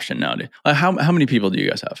damn option nowadays. How many people do you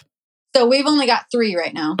guys have? So we've only got 3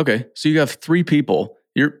 right now. Okay, so you have 3 people.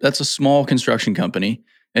 That's a small construction company,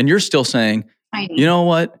 and you're still saying, tiny. You know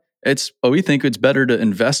what? We think it's better to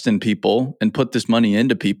invest in people and put this money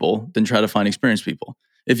into people than try to find experienced people.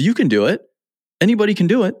 If you can do it, anybody can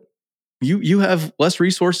do it. You have less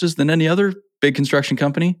resources than any other big construction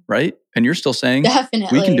company, right? And you're still saying,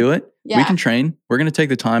 definitely, we can do it. Yeah. We can train. We're going to take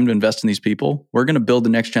the time to invest in these people. We're going to build the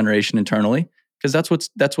next generation internally, because that's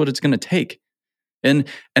what it's going to take. And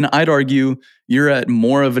I'd argue you're at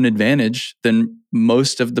more of an advantage than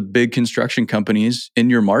most of the big construction companies in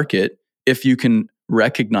your market if you can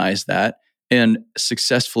recognize that and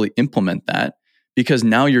successfully implement that, because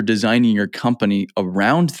now you're designing your company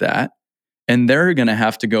around that, and they're going to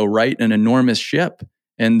have to go right an enormous ship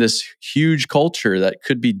and this huge culture that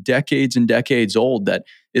could be decades and decades old, that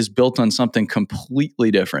is built on something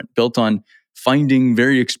completely different, built on finding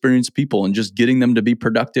very experienced people and just getting them to be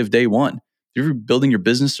productive day one. If you're building your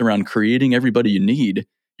business around creating everybody you need,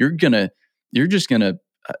 you're just gonna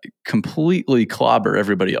completely clobber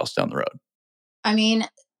everybody else down the road. I mean,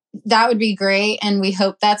 that would be great, and we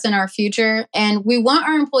hope that's in our future. And we want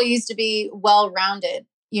our employees to be well-rounded.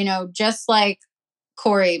 Just like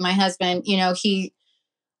Corey, my husband.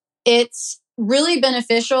 It's really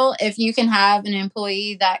beneficial if you can have an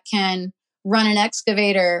employee that can run an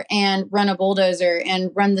excavator and run a bulldozer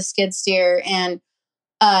and run the skid steer and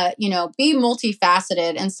be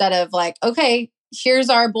multifaceted, instead of like, okay, here's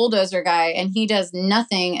our bulldozer guy and he does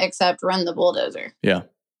nothing except run the bulldozer. Yeah.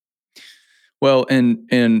 Well, and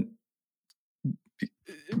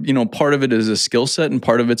part of it is a skill set and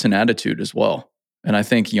part of it's an attitude as well. And I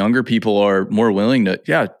think younger people are more willing to,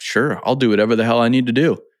 yeah, sure, I'll do whatever the hell I need to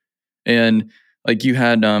do. And like you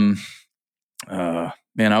had, I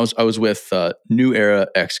was with New Era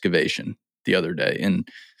Excavation the other day in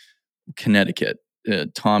Connecticut.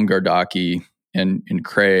 Tom Gardocki and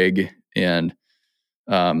Craig and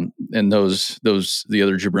those the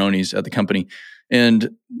other jabronis at the company. And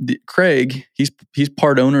Craig, he's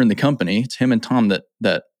part owner in the company. It's him and Tom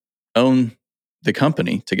that own the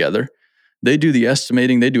company together. They do the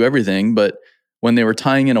estimating, they do everything. But when they were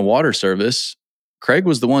tying in a water service, Craig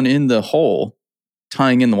was the one in the hole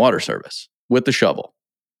tying in the water service with the shovel.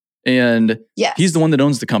 And yes, he's the one that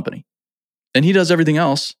owns the company. And he does everything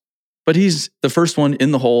else, but he's the first one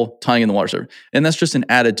in the hole tying in the water service. And that's just an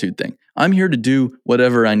attitude thing. I'm here to do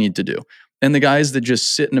whatever I need to do. And the guys that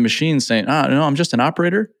just sit in a machine saying, no, I'm just an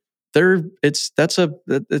operator, it's just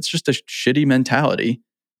a shitty mentality,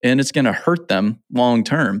 and it's going to hurt them long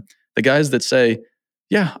term. The guys that say,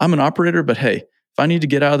 yeah, I'm an operator, but hey, if I need to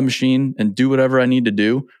get out of the machine and do whatever I need to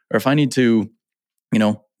do, or if I need to,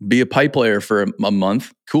 be a pipe layer for a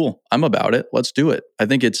month, cool, I'm about it. Let's do it. I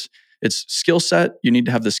think it's it's skill set. You need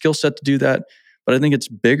to have the skill set to do that. But I think it's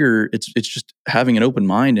bigger. It's just having an open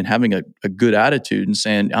mind and having a good attitude and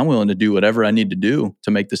saying, I'm willing to do whatever I need to do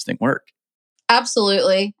to make this thing work.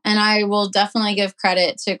 Absolutely. And I will definitely give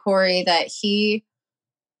credit to Corey that he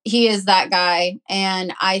is that guy.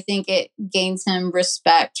 And I think it gains him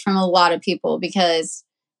respect from a lot of people because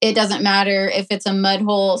it doesn't matter if it's a mud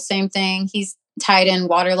hole, same thing. He's tied in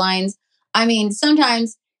water lines. I mean,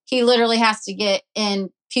 sometimes he literally has to get in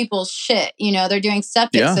people's shit. You know, they're doing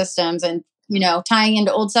septic systems and, you know, tying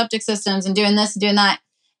into old septic systems and doing this and doing that.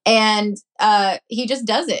 And he just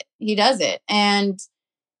does it. He does it. And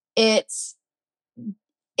it's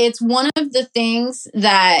one of the things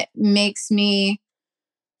that makes me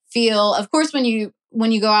feel, of course, when you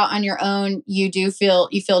go out on your own, you feel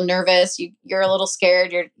nervous. You're a little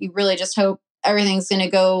scared. You really just hope everything's going to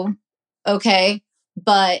go okay.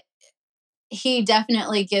 But he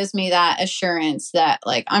definitely gives me that assurance that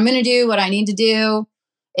like, I'm going to do what I need to do.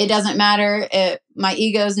 It doesn't matter. My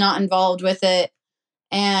ego's not involved with it.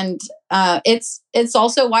 And it's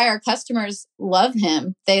also why our customers love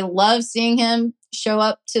him. They love seeing him show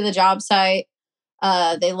up to the job site.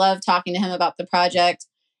 They love talking to him about the project.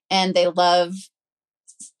 And they love,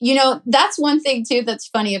 you know, that's one thing too that's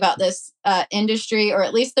funny about this industry, or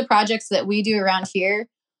at least the projects that we do around here.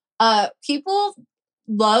 People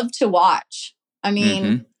love to watch. I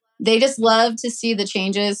mean, they just love to see the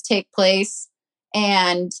changes take place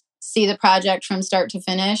and see the project from start to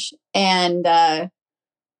finish. And,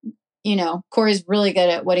 you know, Corey's really good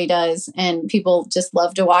at what he does, and people just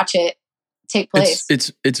love to watch it take place.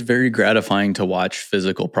 It's very gratifying to watch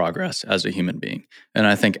physical progress as a human being. And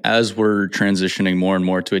I think as we're transitioning more and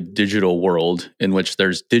more to a digital world in which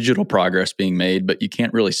there's digital progress being made, but you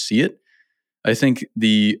can't really see it, I think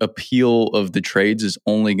the appeal of the trades is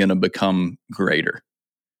only going to become greater.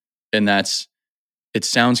 And it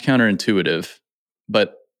sounds counterintuitive,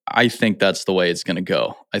 but I think that's the way it's going to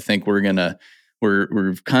go. I think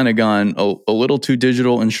we've kind of gone a little too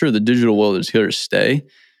digital, and sure, the digital world is here to stay.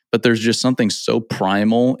 But there's just something so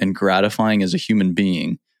primal and gratifying as a human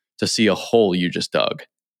being to see a hole you just dug.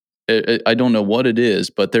 I don't know what it is,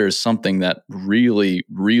 but there is something that really,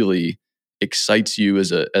 really excites you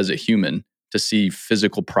as a human to see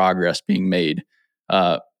physical progress being made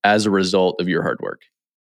as a result of your hard work.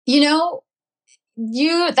 You know,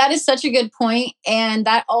 that is such a good point. And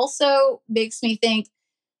that also makes me think,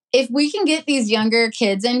 if we can get these younger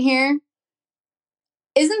kids in here,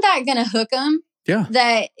 isn't that going to hook them? Yeah.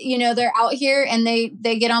 That, you know, they're out here and they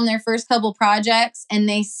get on their first couple projects and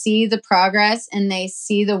they see the progress and they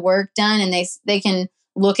see the work done, and they can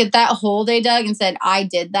look at that hole they dug and said, I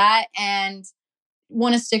did that, and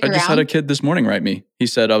want to stick around. I just had a kid this morning write me. He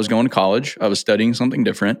said, I was going to college. I was studying something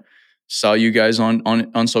different. Saw you guys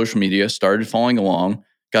on social media, started following along,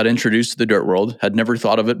 got introduced to the dirt world, had never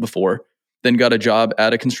thought of it before, then got a job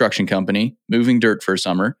at a construction company, moving dirt for a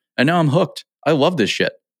summer. And now I'm hooked. I love this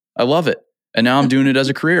shit. I love it. And now I'm doing it as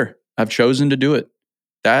a career. I've chosen to do it.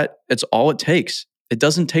 It's all it takes. It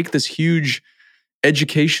doesn't take this huge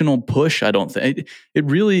educational push, I don't think. It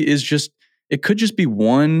really is just, it could just be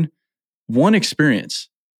one experience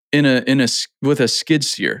with a skid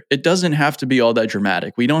steer. It doesn't have to be all that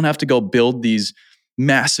dramatic. We don't have to go build these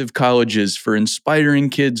massive colleges for inspiring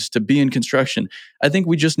kids to be in construction. I think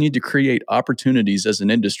we just need to create opportunities as an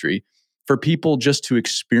industry for people just to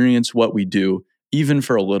experience what we do, even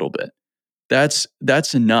for a little bit.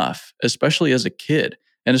 That's enough, especially as a kid,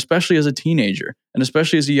 and especially as a teenager, and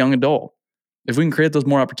especially as a young adult. If we can create those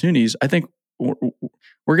more opportunities, I think we're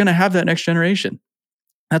going to have that next generation.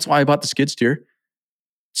 That's why I bought the skid steer,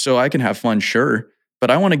 so I can have fun, sure,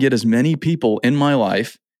 but I want to get as many people in my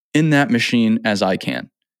life in that machine as I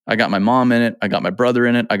can. I got my mom in it. I got my brother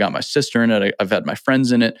in it. I got my sister in it. I've had my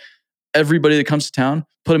friends in it. Everybody that comes to town,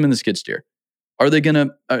 put them in the skid steer. Are they going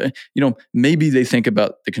to, maybe they think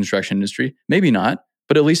about the construction industry, maybe not,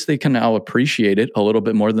 but at least they can now appreciate it a little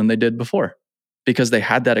bit more than they did before because they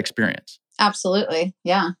had that experience. Absolutely.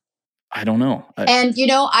 Yeah. I don't know. And,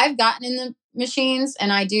 I've gotten in the machines,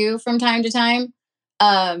 and I do from time to time.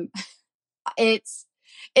 It's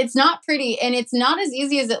not pretty, and it's not as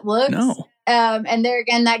easy as it looks. No. And there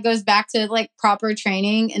again, that goes back to like proper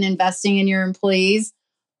training and investing in your employees.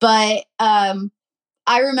 But,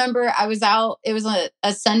 I remember I was out, it was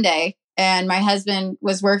a Sunday, and my husband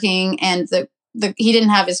was working, and he didn't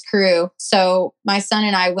have his crew. So my son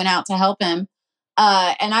and I went out to help him.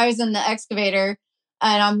 And I was in the excavator,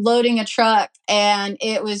 and I'm loading a truck, and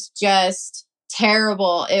it was just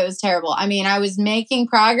terrible. It was terrible. I mean, I was making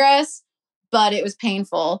progress, but it was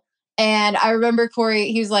painful. And I remember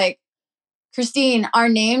Corey, he was like, Christine, our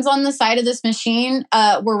names on the side of this machine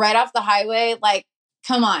were right off the highway. Like,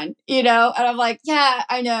 come on, And I'm like, yeah,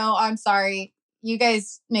 I know. I'm sorry. You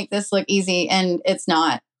guys make this look easy and it's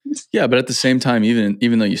not. Yeah. But at the same time,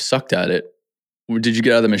 even though you sucked at it, did you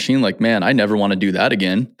get out of the machine like, man, I never want to do that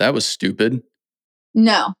again? That was stupid.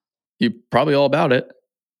 No. You're probably all about it.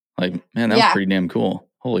 Like, man, that was pretty damn cool.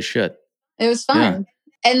 Holy shit. It was fun.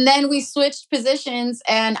 Yeah. And then we switched positions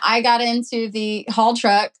and I got into the haul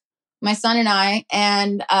truck, my son and I,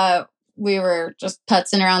 and we were just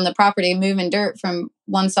putzing around the property, moving dirt from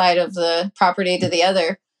one side of the property to the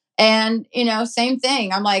other. And, same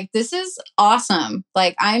thing. I'm like, this is awesome.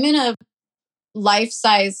 Like, I'm in a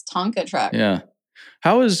life-size Tonka truck. Yeah.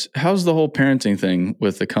 How's the whole parenting thing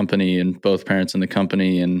with the company and both parents in the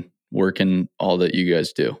company and working all that you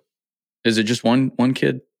guys do? Is it just one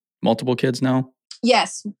kid? Multiple kids now?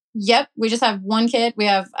 Yes. Yep. We just have one kid. We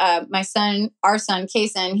have our son,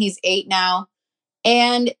 Kason. He's 8 now.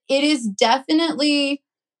 And it is definitely,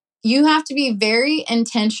 you have to be very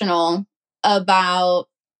intentional about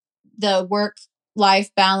the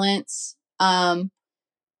work-life balance.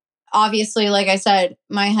 Obviously, like I said,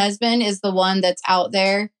 my husband is the one that's out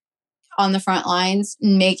there on the front lines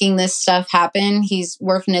making this stuff happen. He's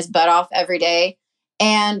working his butt off every day.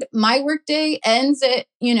 And my workday ends at,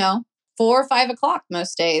 4 or 5 o'clock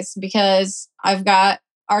most days because I've got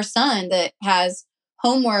our son that has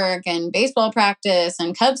homework and baseball practice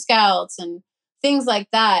and Cub Scouts and things like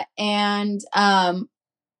that. And,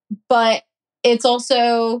 but it's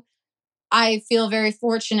also, I feel very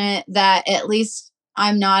fortunate that at least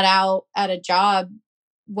I'm not out at a job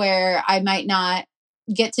where I might not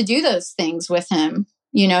get to do those things with him,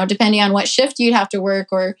 depending on what shift you'd have to work,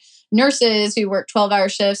 or nurses who work 12-hour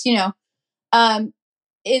shifts,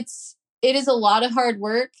 it is a lot of hard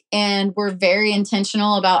work, and we're very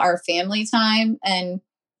intentional about our family time, and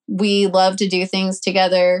we love to do things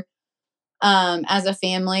together as a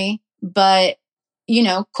family. But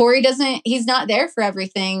Corey he's not there for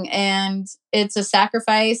everything, and it's a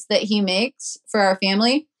sacrifice that he makes for our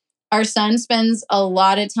family. Our son spends a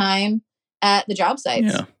lot of time at the job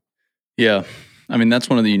sites. Yeah. I mean, that's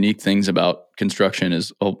one of the unique things about construction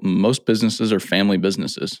is most businesses are family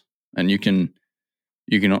businesses, and you can,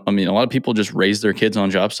 I mean, a lot of people just raise their kids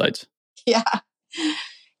on job sites. Yeah.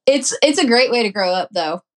 It's a great way to grow up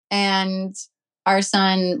though. And our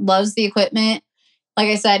son loves the equipment. Like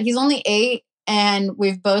I said, he's only 8. And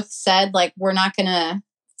we've both said, like, we're not going to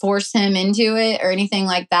force him into it or anything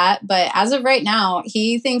like that. But as of right now,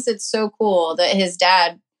 he thinks it's so cool that his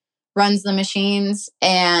dad runs the machines.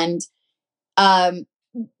 And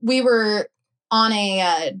we were on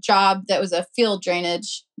a job that was a field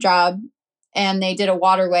drainage job, and they did a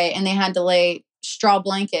waterway, and they had to lay straw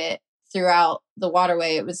blanket throughout the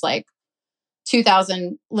waterway. It was like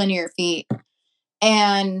 2,000 linear feet.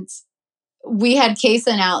 And we had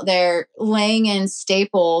Kason out there laying in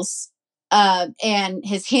staples, and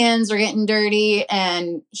his hands were getting dirty,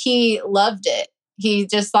 and he loved it. He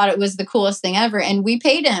just thought it was the coolest thing ever. And we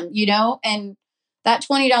paid him, and that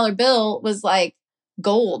 $20 bill was like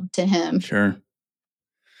gold to him. Sure.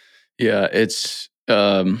 Yeah. It's,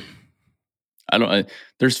 there's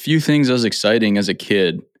few things as exciting as a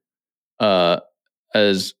kid,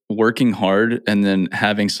 as working hard and then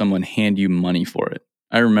having someone hand you money for it.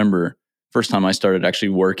 I remember first time I started actually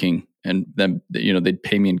working, and then, they'd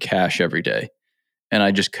pay me in cash every day. And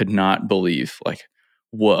I just could not believe, like,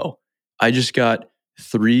 whoa, I just got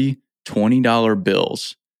 3 $20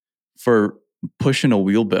 bills for pushing a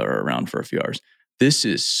wheelbarrow around for a few hours. This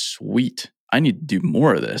is sweet. I need to do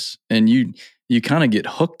more of this. And you kind of get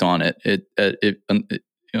hooked on it.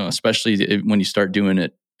 Especially when you start doing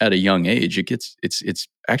it at a young age, it's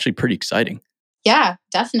actually pretty exciting. Yeah,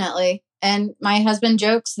 definitely. And my husband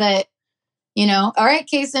jokes that, all right,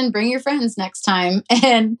 Kason, bring your friends next time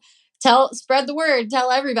and spread the word,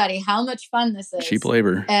 tell everybody how much fun this is. Cheap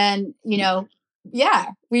labor. And,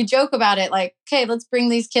 we joke about it like, okay, let's bring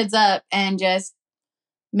these kids up and just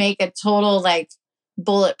make a total like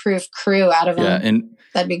bulletproof crew out of them. Yeah, and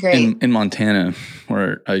that'd be great. In Montana,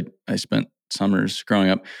 where I spent summers growing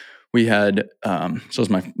up, we had, so it was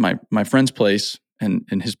my friend's place,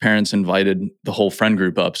 and his parents invited the whole friend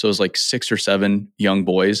group up. So it was like 6 or 7 young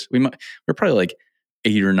boys. We're probably like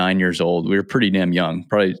 8 or 9 years old. We were pretty damn young,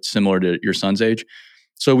 probably similar to your son's age.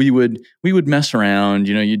 So we would mess around,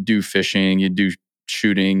 you'd do fishing, you'd do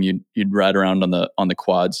shooting, you'd ride around on the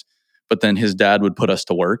quads. But then his dad would put us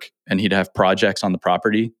to work, and he'd have projects on the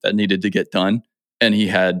property that needed to get done. And he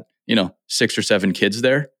had, 6 or 7 kids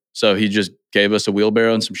there. So he just gave us a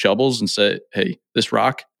wheelbarrow and some shovels and said, hey, this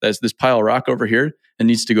pile of rock over here, it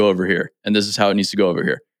needs to go over here. And this is how it needs to go over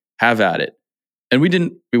here. Have at it. And we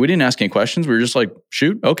didn't ask any questions. We were just like,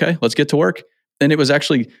 shoot, okay, let's get to work. And it was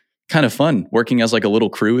actually kind of fun working as like a little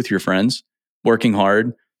crew with your friends, working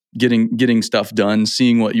hard, getting stuff done,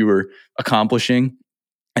 seeing what you were accomplishing.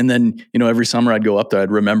 And then, every summer I'd go up there,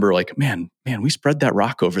 I'd remember like, man, we spread that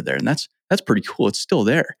rock over there. And that's pretty cool. It's still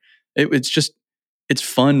there. It's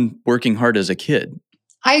fun working hard as a kid.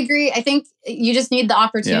 I agree. I think you just need the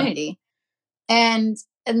opportunity. Yeah.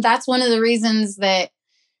 And that's one of the reasons that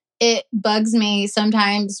it bugs me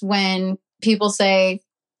sometimes when people say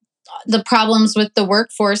the problems with the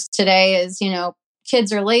workforce today is,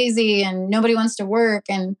 kids are lazy and nobody wants to work.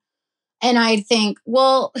 And I think,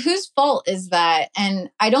 well, whose fault is that?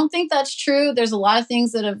 And I don't think that's true. There's a lot of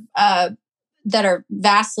things that are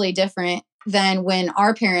vastly different than when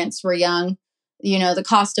our parents were young, the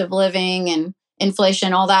cost of living and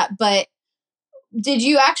inflation, all that. But did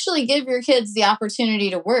you actually give your kids the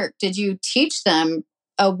opportunity to work? Did you teach them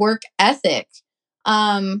a work ethic?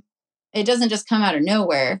 It doesn't just come out of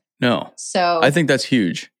nowhere. No. So I think that's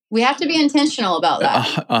huge. We have to be intentional about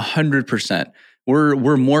that. 100%.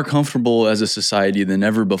 We're more comfortable as a society than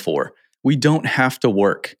ever before. We don't have to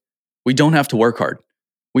work. We don't have to work hard.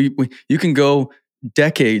 You can go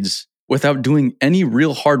decades without doing any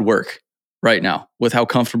real hard work right now with how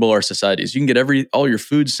comfortable our society is. You can get all your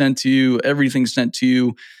food sent to you, everything sent to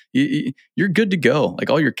you. You're good to go. Like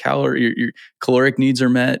all your caloric needs are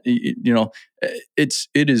met. We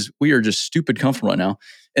are just stupid comfortable right now.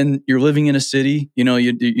 And you're living in a city,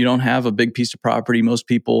 you don't have a big piece of property, most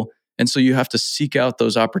people. And so you have to seek out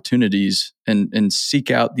those opportunities and seek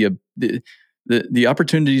out the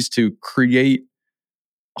opportunities to create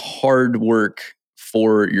hard work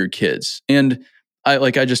for your kids. And we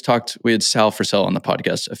had Sal Frisell on the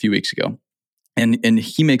podcast a few weeks ago, and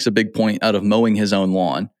he makes a big point out of mowing his own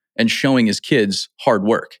lawn and showing his kids hard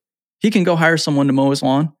work. He can go hire someone to mow his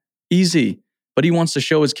lawn, easy, but he wants to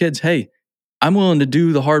show his kids, hey, I'm willing to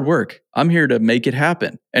do the hard work. I'm here to make it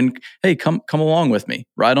happen. And hey, come along with me,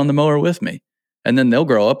 ride on the mower with me. And then they'll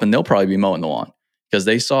grow up and they'll probably be mowing the lawn because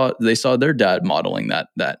they saw their dad modeling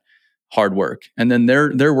that hard work. And then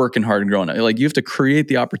they're working hard and growing up. Like you have to create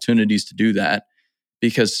the opportunities to do that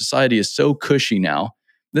because society is so cushy now.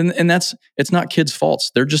 It's not kids'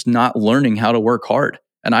 faults. They're just not learning how to work hard.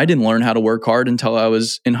 And I didn't learn how to work hard until I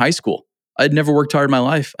was in high school. I'd never worked hard in my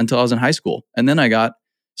life until I was in high school. And then I got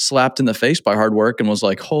slapped in the face by hard work and was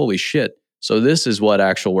like, holy shit. So this is what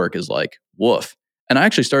actual work is like. Woof. And I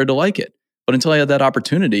actually started to like it. But until I had that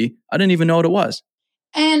opportunity, I didn't even know what it was.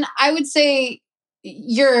 And I would say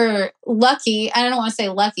you're lucky. I don't want to say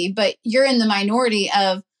lucky, but you're in the minority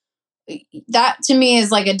of that. To me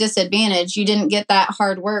is like a disadvantage. You didn't get that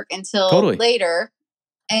hard work until later.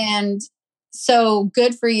 And so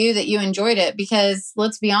good for you that you enjoyed it because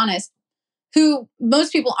let's be honest,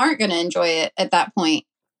 most people aren't going to enjoy it at that point.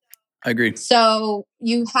 I agree. So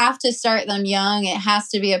you have to start them young. It has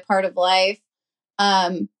to be a part of life.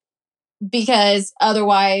 Because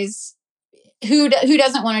otherwise, who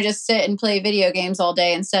doesn't want to just sit and play video games all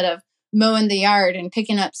day instead of mowing the yard and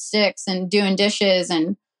picking up sticks and doing dishes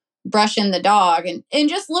and brushing the dog and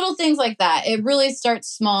just little things like that. It really starts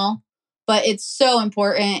small, but it's so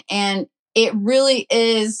important. And it really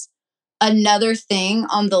is another thing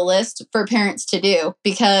on the list for parents to do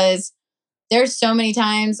because there's so many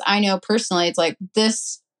times I know personally, it's like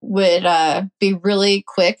this would be really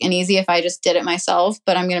quick and easy if I just did it myself,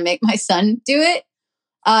 but I'm going to make my son do it.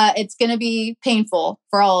 It's going to be painful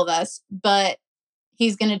for all of us, but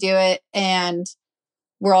he's going to do it and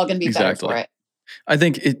we're all going to be better for it. I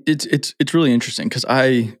think it's really interesting because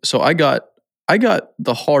I got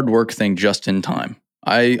the hard work thing just in time.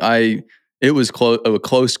 It was a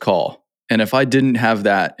close call. And if I didn't have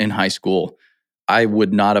that in high school, I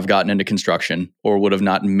would not have gotten into construction or would have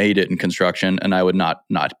not made it in construction. And I would not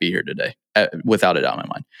be here today without a doubt in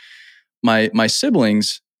my mind. My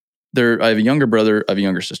siblings, I have a younger brother, I have a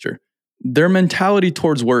younger sister. Their mentality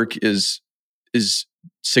towards work is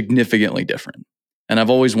significantly different. And I've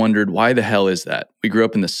always wondered, why the hell is that? We grew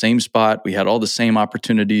up in the same spot. We had all the same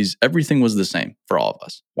opportunities. Everything was the same for all of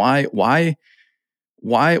us. Why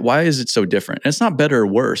is it so different? And it's not better or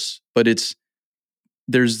worse, but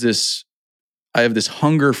I have this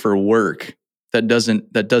hunger for work that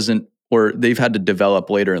doesn't, or they've had to develop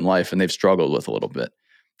later in life and they've struggled with a little bit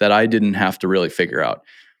that I didn't have to really figure out.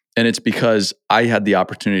 And it's because I had the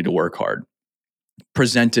opportunity to work hard,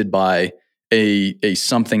 presented by a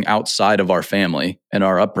something outside of our family and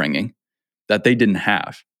our upbringing that they didn't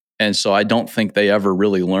have. And so I don't think they ever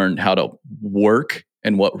really learned how to work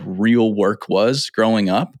and what real work was growing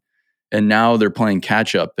up. And now they're playing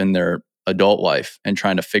catch up in their adult life and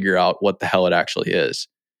trying to figure out what the hell it actually is.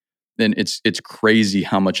 then it's crazy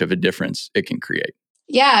how much of a difference it can create.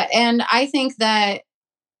 Yeah. And I think that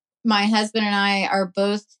my husband and I are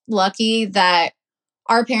both lucky that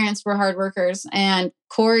our parents were hard workers. And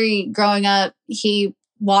Corey, growing up, he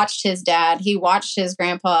watched his dad, he watched his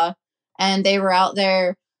grandpa, and they were out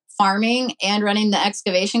there farming and running the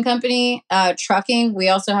excavation company, trucking. We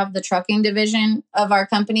also have the trucking division of our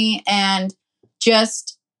company, and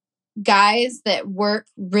just guys that work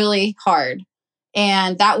really hard.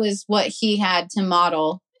 And that was what he had to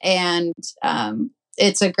model. And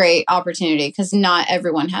it's a great opportunity because not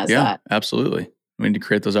everyone has that. Absolutely. We need to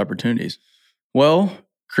create those opportunities. Well,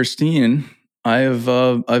 Christine, I've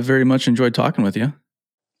very much enjoyed talking with you.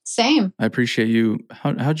 Same. I appreciate you.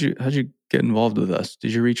 How'd you get involved with us?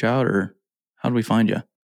 Did you reach out, or how did we find you?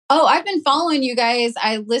 Oh, I've been following you guys.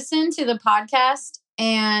 I listen to the podcast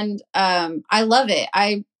and I love it.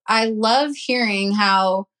 I love hearing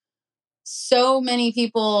how so many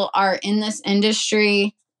people are in this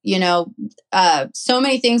industry. You know, so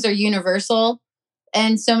many things are universal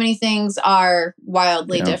and so many things are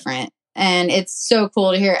wildly different. And it's so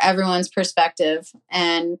cool to hear everyone's perspective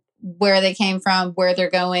and where they came from, where they're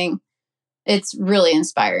going. It's really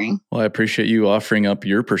inspiring. Well, I appreciate you offering up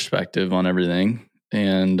your perspective on everything.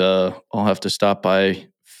 And I'll have to stop by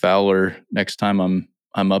Fowler next time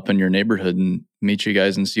I'm up in your neighborhood and meet you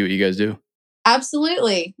guys and see what you guys do.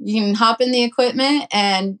 Absolutely. You can hop in the equipment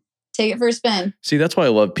and take it for a spin. See, that's why I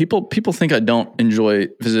love people. People think I don't enjoy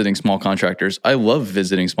visiting small contractors. I love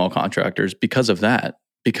visiting small contractors because of that,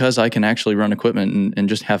 because I can actually run equipment and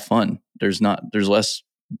just have fun. There's less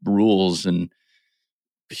rules and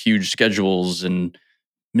huge schedules and $1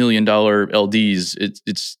 million LDs.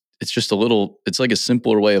 It's just it's like a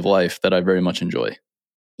simpler way of life that I very much enjoy.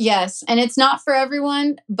 Yes. And it's not for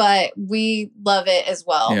everyone, but we love it as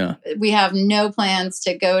well. Yeah. We have no plans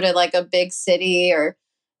to go to like a big city or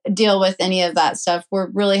deal with any of that stuff. We're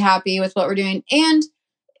really happy with what we're doing. And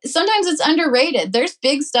sometimes it's underrated. There's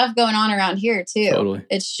big stuff going on around here too. Totally.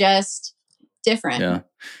 It's just different. Yeah.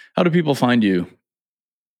 How do people find you?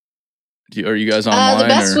 Are you guys online? The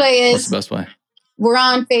best way is, what's the best way? We're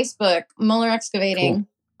on Facebook, Mueller Excavating,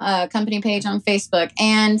 company page on Facebook.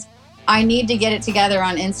 And I need to get it together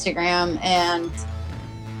on Instagram, and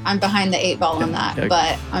I'm behind the 8 ball on that,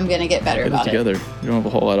 but I'm going to get better about it. You don't have a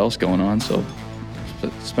whole lot else going on, so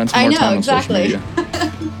spend some more time on social media.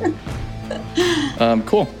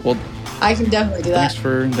 Cool. Well, I can definitely do that.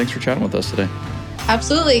 Thanks for chatting with us today.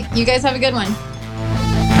 Absolutely. You guys have a good one.